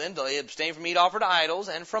 And so then, they abstain from meat offered to idols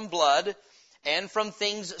and from blood and from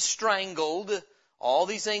things strangled, all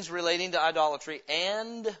these things relating to idolatry,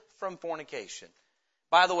 and from fornication.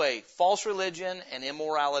 By the way, false religion and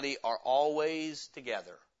immorality are always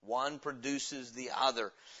together. One produces the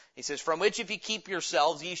other. He says, from which if ye keep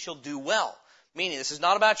yourselves, ye shall do well. Meaning, this is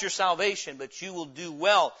not about your salvation, but you will do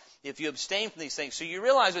well if you abstain from these things. So you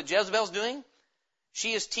realize what Jezebel's doing?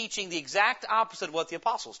 She is teaching the exact opposite of what the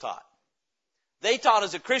apostles taught. They taught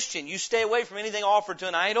as a Christian, you stay away from anything offered to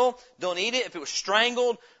an idol. Don't eat it. If it was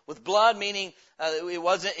strangled with blood, meaning it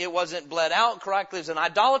wasn't bled out correctly, it was an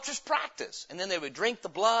idolatrous practice. And then they would drink the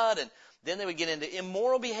blood, and then they would get into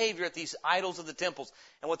immoral behavior at these idols of the temples.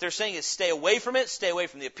 And what they're saying is stay away from it, stay away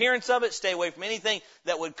from the appearance of it, stay away from anything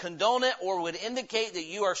that would condone it or would indicate that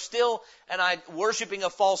you are still worshiping a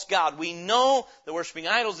false god. We know that worshiping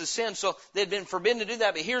idols is sin, so they'd been forbidden to do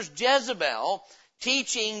that. But here's Jezebel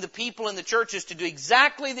teaching the people in the churches to do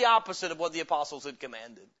exactly the opposite of what the apostles had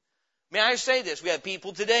commanded. May I say this? We have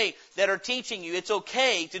people today that are teaching you it's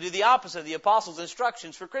okay to do the opposite of the apostles'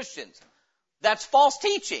 instructions for Christians. That's false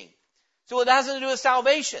teaching. So it has nothing to do with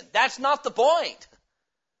salvation. That's not the point.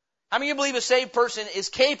 How many of you believe a saved person is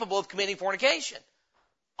capable of committing fornication?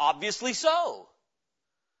 Obviously so.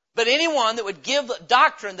 But anyone that would give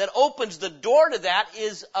doctrine that opens the door to that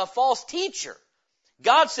is a false teacher.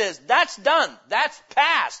 God says, that's done. That's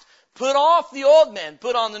past. Put off the old man.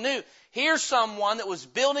 Put on the new. Here's someone that was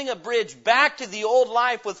building a bridge back to the old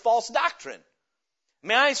life with false doctrine.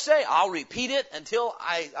 May I say, I'll repeat it until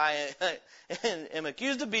I am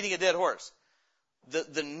accused of beating a dead horse.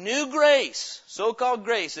 The new grace, so-called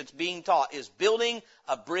grace that's being taught, is building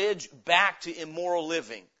a bridge back to immoral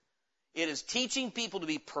living. It is teaching people to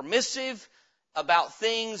be permissive about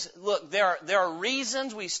things. Look, there are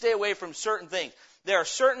reasons we stay away from certain things. There are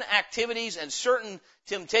certain activities and certain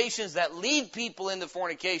temptations that lead people into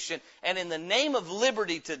fornication. And in the name of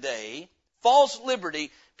liberty today, false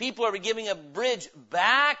liberty, people are giving a bridge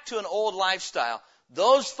back to an old lifestyle.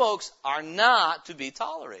 Those folks are not to be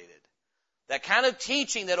tolerated. That kind of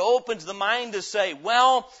teaching that opens the mind to say,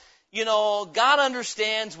 well, you know, God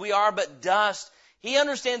understands we are but dust. He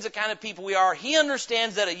understands the kind of people we are. He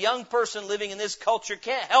understands that a young person living in this culture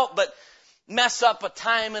can't help but mess up a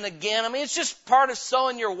time and again. I mean, it's just part of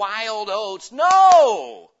sowing your wild oats.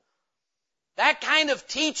 No! That kind of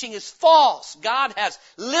teaching is false. God has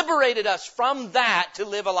liberated us from that to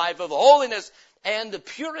live a life of holiness and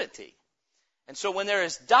purity. And so when there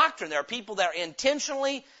is doctrine, there are people that are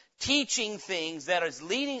intentionally teaching things that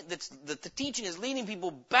the teaching is leading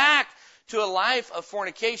people back to a life of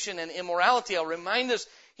fornication and immorality. I'll remind us,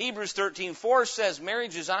 Hebrews 13:4 says,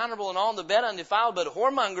 marriage is honorable and all in the bed undefiled, but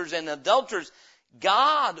whoremongers and adulterers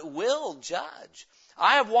God will judge.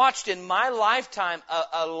 I have watched in my lifetime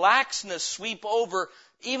a laxness sweep over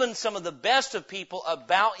even some of the best of people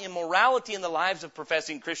about immorality in the lives of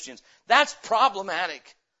professing Christians. That's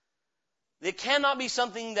problematic. It cannot be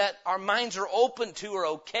something that our minds are open to or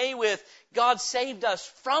okay with. God saved us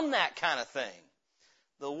from that kind of thing.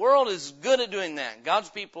 The world is good at doing that. God's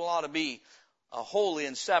people ought to be holy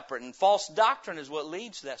and separate. And false doctrine is what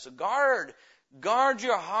leads to that. So guard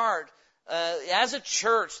your heart. As a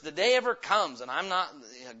church, the day ever comes, and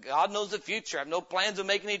God knows the future. I have no plans of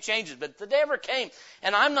making any changes, but if the day ever came,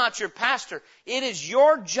 and I'm not your pastor, it is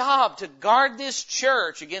your job to guard this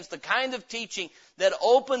church against the kind of teaching that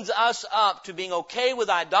opens us up to being okay with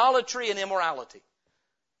idolatry and immorality.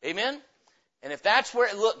 Amen? And if that's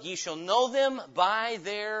where, look, ye shall know them by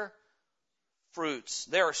their fruits.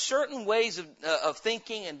 There are certain ways of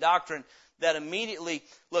thinking and doctrine that immediately,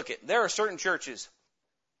 there are certain churches,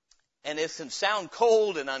 and it can sound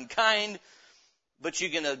cold and unkind, but you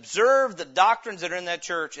can observe the doctrines that are in that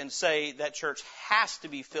church and say that church has to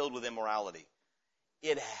be filled with immorality.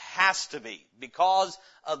 It has to be, because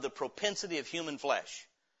of the propensity of human flesh.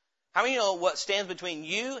 How many know what stands between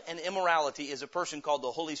you and immorality is a person called the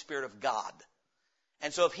Holy Spirit of God?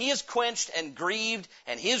 And so if He is quenched and grieved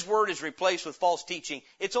and His Word is replaced with false teaching,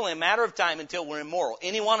 it's only a matter of time until we're immoral.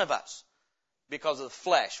 Any one of us. Because of the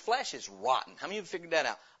flesh. Flesh is rotten. How many of you figured that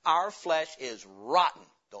out? Our flesh is rotten.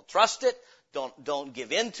 Don't trust it. Don't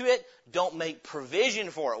give in to it. Don't make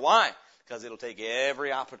provision for it. Why? Because it'll take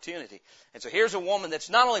every opportunity. And so here's a woman that's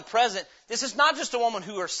not only present. This is not just a woman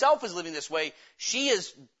who herself is living this way. She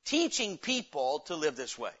is teaching people to live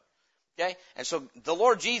this way. Okay? And so the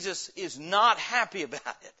Lord Jesus is not happy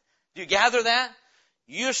about it. Do you gather that?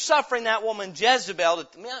 You're suffering that woman Jezebel.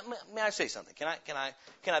 May I say something?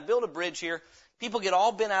 Can I build a bridge here? People get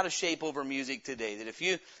all bent out of shape over music today. That if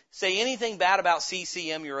you say anything bad about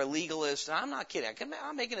CCM, you're a legalist. And I'm not kidding.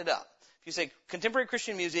 I'm making it up. If you say contemporary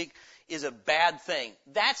Christian music is a bad thing,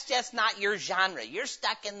 that's just not your genre. You're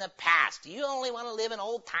stuck in the past. You only want to live in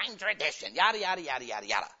old-time tradition. Yada, yada, yada, yada,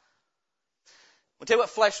 yada. I'll tell you what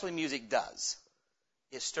fleshly music does.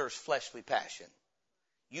 It stirs fleshly passion.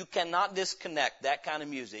 You cannot disconnect that kind of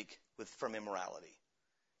music from immorality.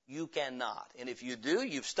 You cannot. And if you do,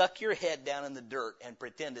 you've stuck your head down in the dirt and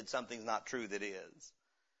pretended something's not true that is.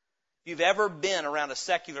 If you've ever been around a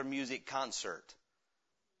secular music concert,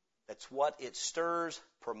 that's what it stirs,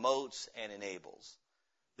 promotes, and enables.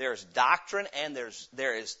 There's doctrine and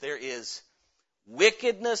there is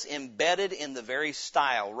wickedness embedded in the very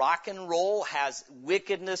style. Rock and roll has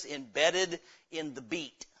wickedness embedded in the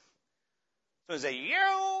beat. So they say, you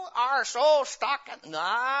are so stuck. You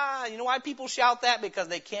know why people shout that? Because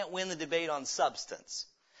they can't win the debate on substance.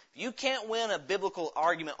 If you can't win a biblical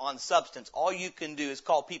argument on substance, all you can do is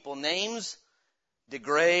call people names,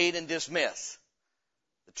 degrade, and dismiss.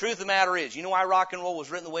 The truth of the matter is, you know why rock and roll was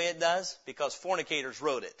written the way it does? Because fornicators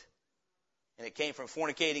wrote it. And it came from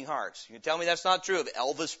fornicating hearts. You tell me that's not true of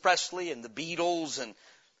Elvis Presley and the Beatles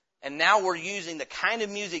and now we're using the kind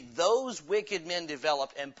of music those wicked men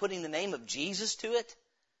developed and putting the name of Jesus to it.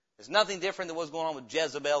 There's nothing different than what's going on with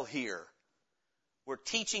Jezebel here. We're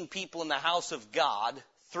teaching people in the house of God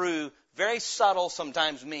through very subtle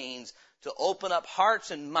sometimes means to open up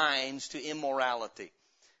hearts and minds to immorality.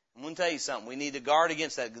 I'm going to tell you something. We need to guard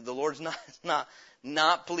against that. The Lord's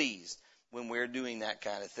not pleased. when we're doing that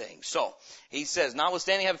kind of thing. So, he says,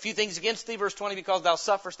 notwithstanding, I have a few things against thee, verse 20, because thou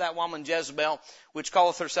sufferest that woman Jezebel, which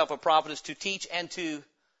calleth herself a prophetess, to teach and to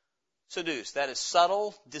seduce. That is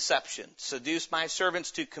subtle deception. Seduce my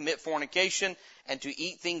servants to commit fornication and to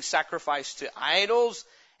eat things sacrificed to idols.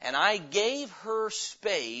 And I gave her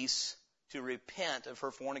space to repent of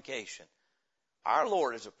her fornication. Our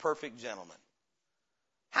Lord is a perfect gentleman.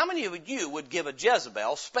 How many of you would give a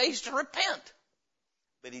Jezebel space to repent?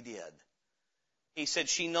 But he did. He said,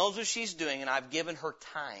 she knows what she's doing, and I've given her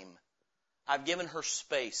time. I've given her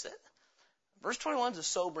space. Verse 21 is a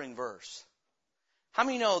sobering verse. How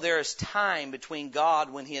many know there is time between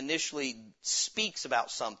God when he initially speaks about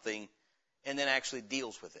something and then actually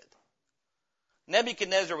deals with it?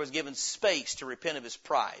 Nebuchadnezzar was given space to repent of his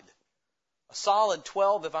pride. A solid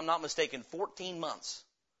 12, if I'm not mistaken, 14 months,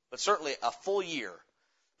 but certainly a full year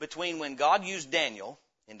between when God used Daniel,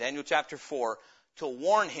 in Daniel chapter 4, to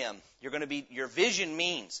warn him, your vision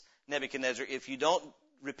means, Nebuchadnezzar, if you don't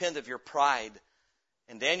repent of your pride.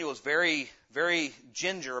 And Daniel was very, very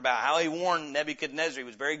ginger about how he warned Nebuchadnezzar. He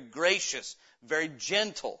was very gracious, very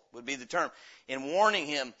gentle would be the term. In warning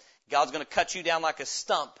him, God's going to cut you down like a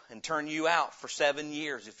stump and turn you out for 7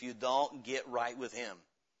 years if you don't get right with him.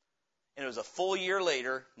 And it was a full year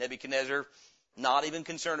later, Nebuchadnezzar, not even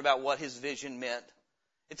concerned about what his vision meant.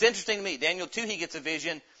 It's interesting to me. Daniel 2, he gets a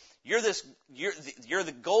vision. You're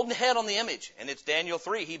the golden head on the image. And it's Daniel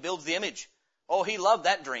 3. He builds the image. Oh, he loved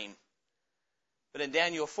that dream. But in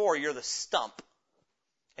Daniel 4, you're the stump.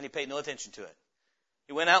 And he paid no attention to it.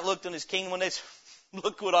 He went out, looked on his kingdom one day, said,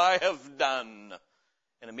 look what I have done.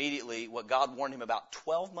 And immediately, what God warned him about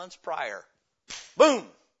 12 months prior, boom!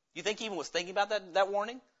 You think he even was thinking about that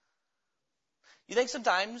warning? You think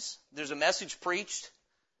sometimes there's a message preached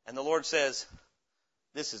and the Lord says,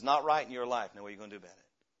 this is not right in your life. Now what are you going to do about it?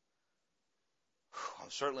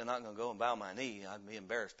 I'm certainly not going to go and bow my knee. I'd be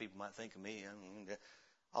embarrassed. People might think of me.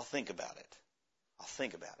 I'll think about it. I'll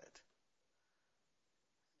think about it.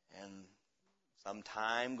 And some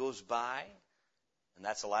time goes by, and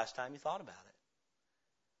that's the last time you thought about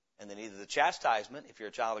it. And then either the chastisement, if you're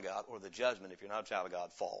a child of God, or the judgment, if you're not a child of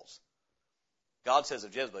God, falls. God says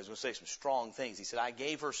of Jezebel, he's going to say some strong things. He said, I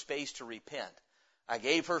gave her space to repent. I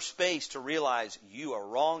gave her space to realize you are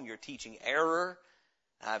wrong, you're teaching error.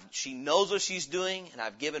 She knows what she's doing, and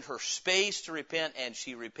I've given her space to repent, and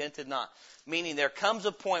she repented not. Meaning there comes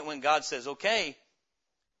a point when God says, okay,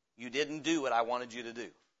 you didn't do what I wanted you to do.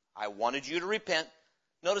 I wanted you to repent.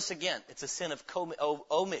 Notice again, it's a sin of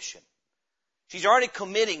omission. She's already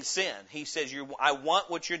committing sin. He says, I want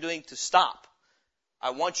what you're doing to stop.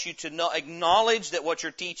 I want you to acknowledge that what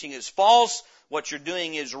you're teaching is false. What you're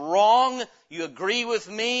doing is wrong. You agree with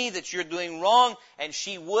me that you're doing wrong. And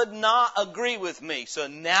she would not agree with me. So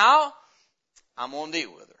now, I'm going to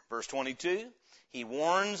deal with her. Verse 22, he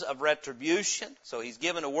warns of retribution. So he's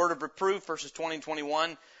given a word of reproof, verses 20 and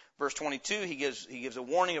 21. Verse 22, he gives a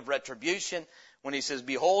warning of retribution when he says,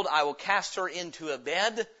 behold, I will cast her into a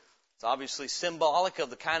bed. It's obviously symbolic of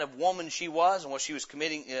the kind of woman she was and what she was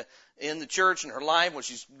committing in the church and her life, what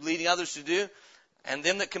she's leading others to do. And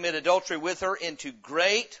them that commit adultery with her into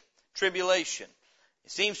great tribulation.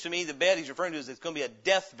 It seems to me the bed he's referring to is it's going to be a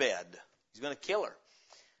deathbed. He's going to kill her.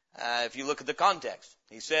 If you look at the context,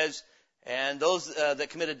 he says, and those that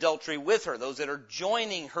commit adultery with her, those that are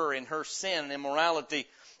joining her in her sin and immorality,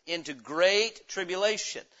 into great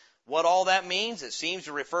tribulation. What all that means, it seems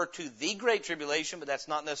to refer to the great tribulation, but that's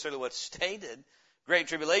not necessarily what's stated. Great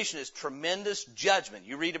tribulation is tremendous judgment.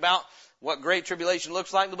 You read about what great tribulation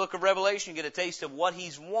looks like in the book of Revelation, you get a taste of what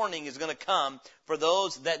he's warning is going to come for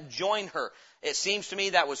those that join her. It seems to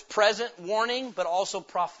me that was present warning, but also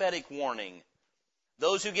prophetic warning.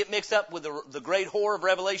 Those who get mixed up with the great whore of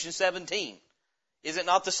Revelation 17. Is it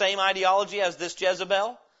not the same ideology as this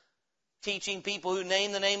Jezebel? Teaching people who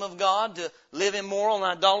name the name of God to live immoral and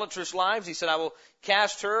idolatrous lives. He said, I will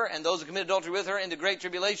cast her and those who commit adultery with her into great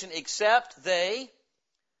tribulation, except they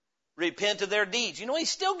repent of their deeds. You know,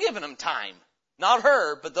 he's still giving them time. Not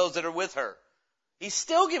her, but those that are with her. He's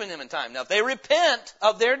still giving them time. Now, if they repent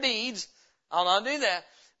of their deeds, I'll not do that.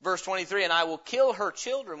 Verse 23, and I will kill her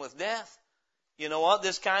children with death. You know what?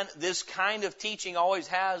 This kind of teaching always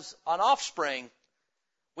has an offspring.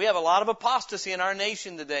 We have a lot of apostasy in our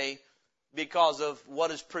nation today because of what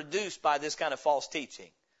is produced by this kind of false teaching.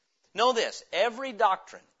 Know this, every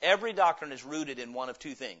doctrine is rooted in one of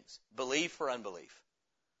two things, belief or unbelief.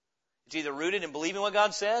 It's either rooted in believing what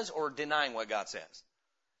God says or denying what God says.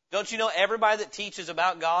 Don't you know everybody that teaches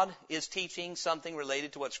about God is teaching something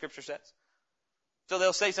related to what Scripture says? So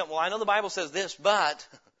they'll say something, well, I know the Bible says this, but,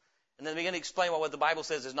 and then they begin to explain what the Bible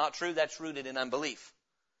says is not true. That's rooted in unbelief.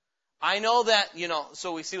 I know that,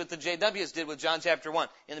 so we see what the JWs did with John chapter 1.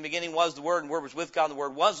 In the beginning was the Word, and the Word was with God, and the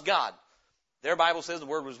Word was God. Their Bible says the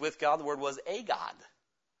Word was with God, the Word was a God.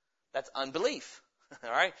 That's unbelief. All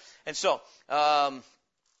right? And so,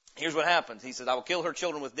 here's what happens. He says, I will kill her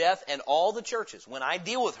children with death, and all the churches, when I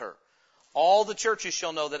deal with her, all the churches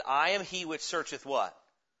shall know that I am he which searcheth what?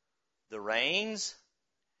 The reins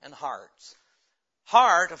and hearts.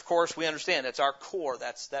 Heart, of course, we understand. That's our core.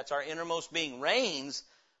 That's our innermost being. Reins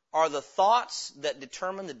are the thoughts that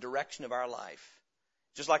determine the direction of our life.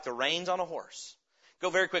 Just like the reins on a horse. Go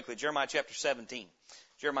very quickly. Jeremiah chapter 17.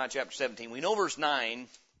 Jeremiah chapter 17. We know verse 9,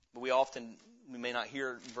 but we may not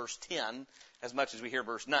hear verse 10 as much as we hear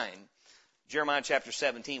verse 9. Jeremiah chapter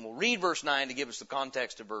 17. We'll read verse 9 to give us the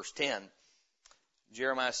context of verse 10.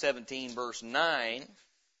 Jeremiah 17 verse 9.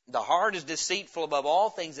 The heart is deceitful above all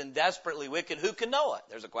things and desperately wicked. Who can know it?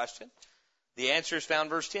 There's a question. The answer is found in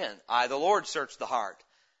verse 10. I, the Lord, search the heart.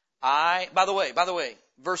 By the way,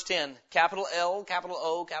 verse 10, capital L, capital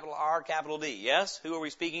O, capital R, capital D. Yes? Who are we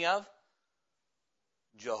speaking of?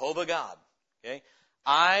 Jehovah God. Okay?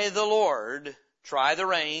 I, the Lord, try the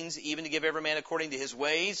reins, even to give every man according to his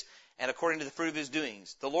ways and according to the fruit of his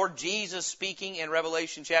doings. The Lord Jesus speaking in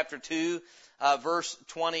Revelation chapter 2, verse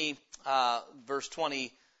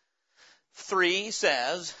 23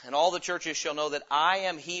 says, and all the churches shall know that I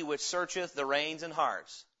am he which searcheth the reins and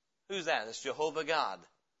hearts. Who's that? It's Jehovah God.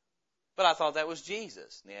 But I thought that was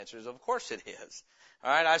Jesus. And the answer is, of course it is.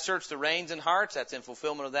 All right, I search the reins and hearts. That's in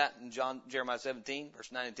fulfillment of that in Jeremiah 17,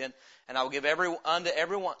 verse 9 and 10. And I will give unto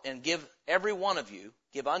every one of you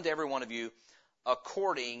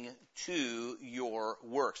according to your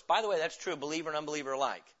works. By the way, that's true of believer and unbeliever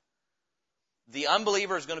alike. The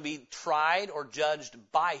unbeliever is going to be tried or judged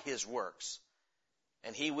by his works.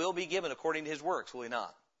 And he will be given according to his works, will he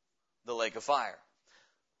not? The lake of fire.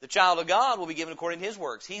 The child of God will be given according to his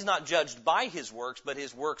works. He's not judged by his works, but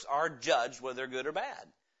his works are judged whether they're good or bad.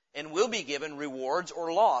 And will be given rewards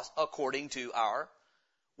or loss according to our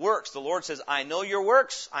works. The Lord says, I know your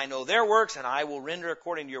works, I know their works, and I will render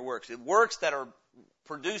according to your works. The works that are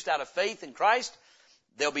produced out of faith in Christ,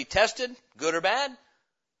 they'll be tested, good or bad,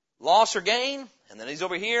 loss or gain. And then he's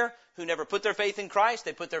over here, who never put their faith in Christ,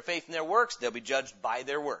 they put their faith in their works, they'll be judged by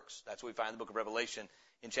their works. That's what we find in the book of Revelation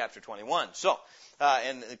in chapter 21. So,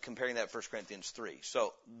 and comparing that to 1 Corinthians 3.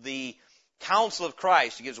 So, the counsel of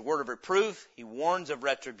Christ, he gives a word of reproof, he warns of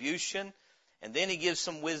retribution, and then he gives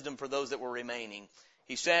some wisdom for those that were remaining.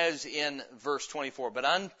 He says in verse 24, but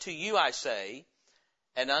unto you I say,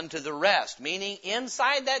 and unto the rest, meaning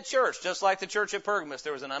inside that church, just like the church at Pergamos,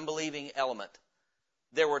 there was an unbelieving element.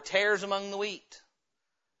 There were tares among the wheat.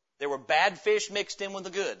 There were bad fish mixed in with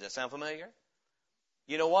the good. Does that sound familiar?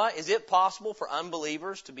 You know what? Is it possible for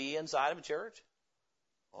unbelievers to be inside of a church?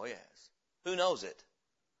 Oh, yes. Who knows it?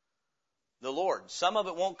 The Lord. Some of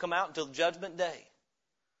it won't come out until Judgment Day.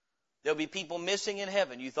 There'll be people missing in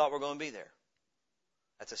heaven you thought were going to be there.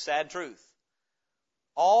 That's a sad truth.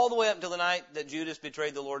 All the way up until the night that Judas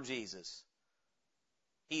betrayed the Lord Jesus.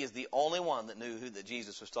 He is the only one that knew that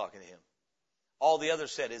Jesus was talking to him. All the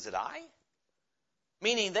others said, is it I?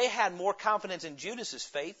 Meaning they had more confidence in Judas's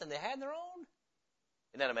faith than they had in their own.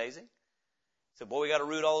 Isn't that amazing? So, boy, we got to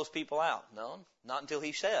root all those people out. No, not until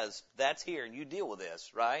he says, that's here and you deal with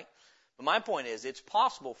this, right? But my point is, it's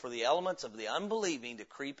possible for the elements of the unbelieving to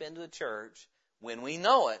creep into the church. When we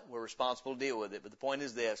know it, we're responsible to deal with it. But the point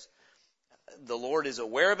is this, the Lord is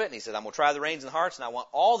aware of it, and he said, I'm going to try the reins and hearts, and I want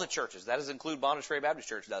all the churches, that does include Bonners Ferry Baptist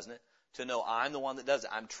Church, doesn't it, to know I'm the one that does it.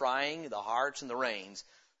 I'm trying the hearts and the reins.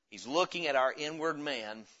 He's looking at our inward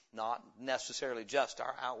man, not necessarily just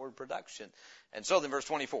our outward production. And so then verse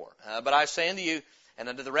 24, but I say unto you, and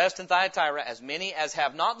unto the rest in Thyatira, as many as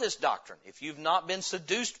have not this doctrine, if you've not been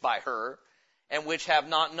seduced by her, and which have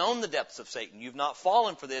not known the depths of Satan, you've not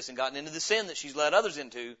fallen for this and gotten into the sin that she's led others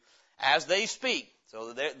into, as they speak.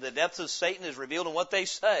 So the depths of Satan is revealed in what they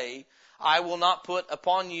say. I will put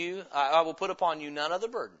upon you none other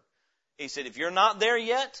burden. He said, if you're not there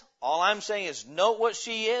yet, all I'm saying is know what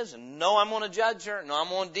she is, and know I'm going to judge her, and know I'm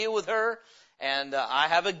going to deal with her, and I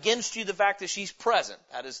have against you the fact that she's present.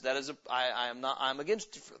 I'm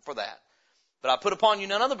against you for that. But I put upon you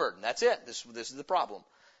none other burden. That's it. This is the problem.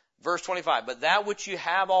 Verse 25, but that which you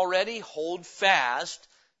have already, hold fast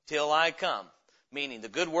till I come. Meaning the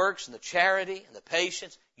good works and the charity and the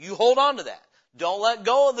patience, you hold on to that. Don't let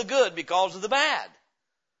go of the good because of the bad.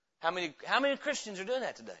 How many Christians are doing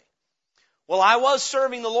that today? Well, I was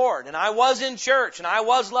serving the Lord, and I was in church, and I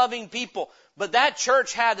was loving people, but that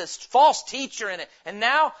church had this false teacher in it, and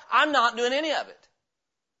now I'm not doing any of it.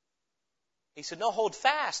 He said, no, hold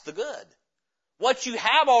fast the good. What you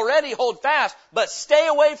have already, hold fast, but stay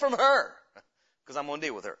away from her, because I'm going to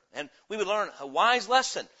deal with her. And we would learn a wise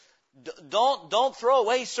lesson. Don't throw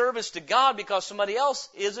away service to God because somebody else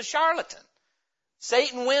is a charlatan.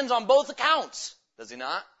 Satan wins on both accounts. Does he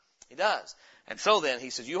not? He does. And so then, he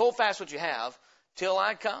says, you hold fast what you have till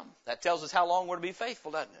I come. That tells us how long we're to be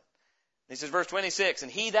faithful, doesn't it? He says, verse 26,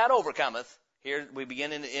 and he that overcometh, here we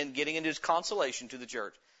begin in getting into his consolation to the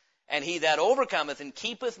church, and he that overcometh and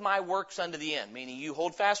keepeth my works unto the end, meaning you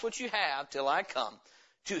hold fast what you have till I come,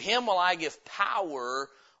 to him will I give power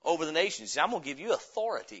over the nations. See, I'm going to give you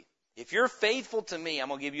authority. If you're faithful to me, I'm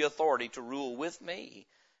going to give you authority to rule with me.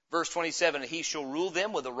 Verse 27, and he shall rule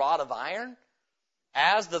them with a rod of iron.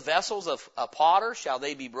 As the vessels of a potter shall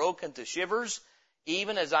they be broken to shivers,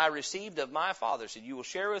 even as I received of my Father. So you will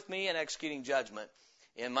share with me in executing judgment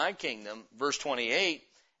in my kingdom. Verse 28,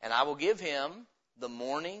 and I will give him the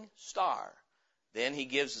morning star. Then he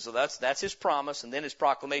gives, so that's his promise, and then his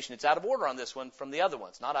proclamation. It's out of order on this one from the other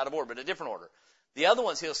ones. Not out of order, but a different order. The other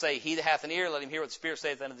ones he'll say, he that hath an ear, let him hear what the Spirit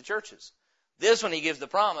saith unto the churches. This one he gives the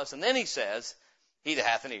promise, and then he says, he that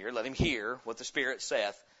hath an ear, let him hear what the Spirit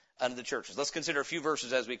saith unto the churches. Let's consider a few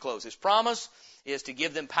verses as we close. His promise is to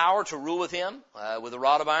give them power to rule with him, with a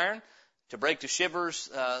rod of iron, to break to shivers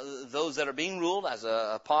those that are being ruled as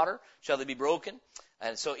a potter, shall they be broken.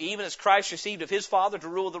 And so even as Christ received of his Father to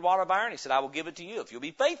rule with the rod of iron, he said, I will give it to you if you'll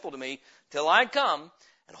be faithful to me till I come,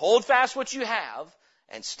 and hold fast what you have,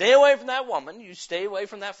 and stay away from that woman. You stay away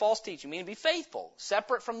from that false teaching. Meaning be faithful,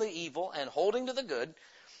 separate from the evil, and holding to the good.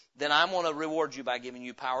 Then I'm going to reward you by giving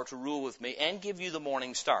you power to rule with me and give you the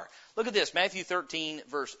morning star. Look at this, Matthew 13,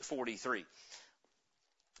 verse 43.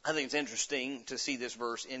 I think it's interesting to see this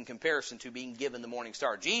verse in comparison to being given the morning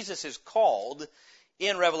star. Jesus is called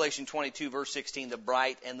in Revelation 22, verse 16, the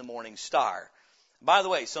bright and the morning star. By the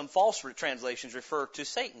way, some false translations refer to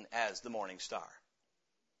Satan as the morning star.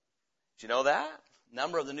 Did you know that? A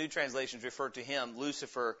number of the new translations refer to him,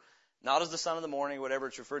 Lucifer, not as the son of the morning or whatever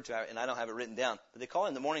it's referred to, and I don't have it written down, but they call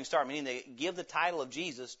him the morning star, meaning they give the title of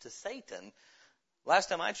Jesus to Satan. Last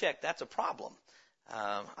time I checked, that's a problem.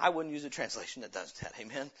 I wouldn't use a translation that does that,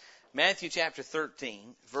 amen? Matthew chapter 13,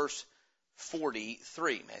 verse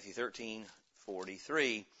 43. Matthew 13,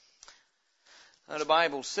 43. The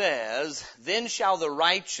Bible says, then shall the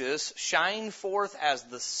righteous shine forth as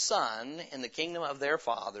the sun in the kingdom of their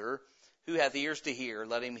Father. Who hath ears to hear,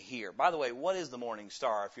 let him hear. By the way, what is the morning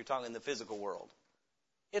star if you're talking in the physical world?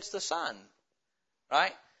 It's the sun,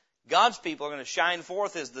 right? God's people are going to shine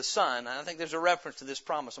forth as the sun. And I think there's a reference to this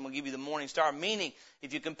promise. I'm going to give you the morning star, meaning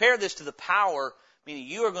if you compare this to the power, meaning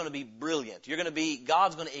you are going to be brilliant.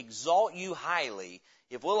 God's going to exalt you highly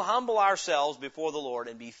if we'll humble ourselves before the Lord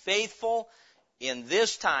and be faithful in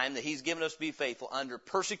this time that He's given us to be faithful under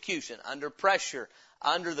persecution, under pressure,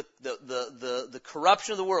 under the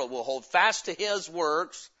corruption of the world. We'll hold fast to His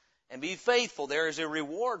works and be faithful. There is a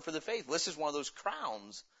reward for the faithful. This is one of those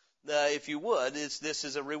crowns, if you would. This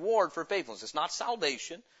is a reward for faithfulness. It's not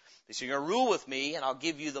salvation. So you're going to rule with me, and I'll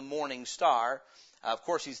give you the morning star. Of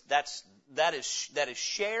course, that is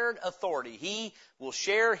shared authority. He will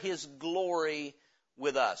share His glory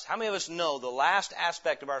with us. How many of us know the last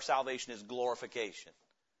aspect of our salvation is glorification?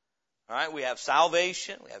 All right, we have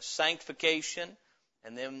salvation, we have sanctification,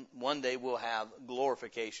 and then one day we'll have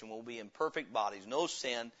glorification. We'll be in perfect bodies, no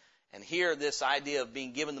sin. And here this idea of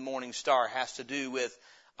being given the morning star has to do with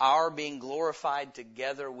our being glorified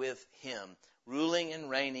together with Him, ruling and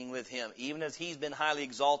reigning with Him. Even as He's been highly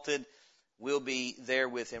exalted, we'll be there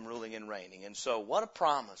with Him ruling and reigning. And so what a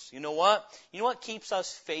promise. You know what? You know what keeps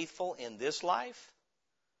us faithful in this life?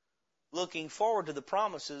 Looking forward to the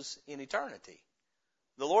promises in eternity.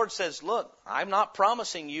 The Lord says, look, I'm not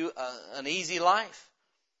promising you an easy life,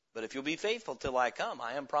 but if you'll be faithful till I come,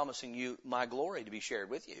 I am promising you my glory to be shared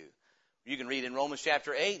with you. You can read in Romans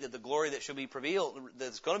chapter 8 that the glory that shall be revealed,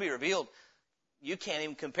 that's going to be revealed, you can't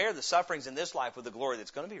even compare the sufferings in this life with the glory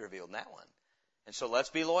that's going to be revealed in that one. And so let's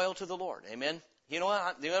be loyal to the Lord. Amen. You know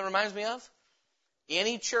what it reminds me of?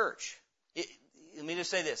 Any church. Let me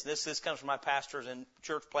just say this. This comes from my pastors and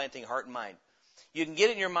church planting heart and mind. You can get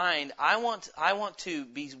it in your mind, I want to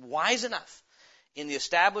be wise enough in the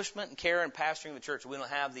establishment and care and pastoring of the church that we don't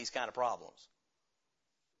have these kind of problems.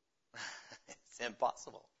 It's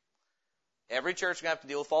impossible. Every church is going to have to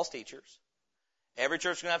deal with false teachers. Every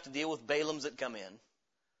church is going to have to deal with Balaams that come in.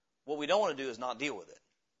 What we don't want to do is not deal with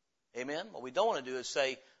it. Amen? What we don't want to do is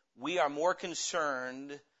say we are more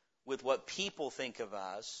concerned with what people think of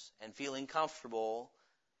us and feeling comfortable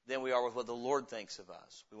than we are with what the Lord thinks of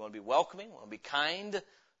us. We want to be welcoming, we want to be kind,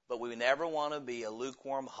 but we never want to be a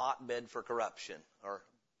lukewarm hotbed for corruption, or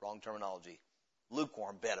wrong terminology,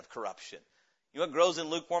 lukewarm bed of corruption. You know what grows in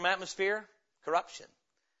lukewarm atmosphere? Corruption.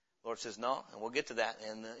 The Lord says, no, and we'll get to that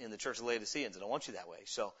in the church of Laodiceans. I don't want you that way.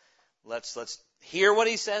 So let's hear what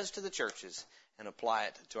he says to the churches and apply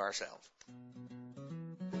it to ourselves.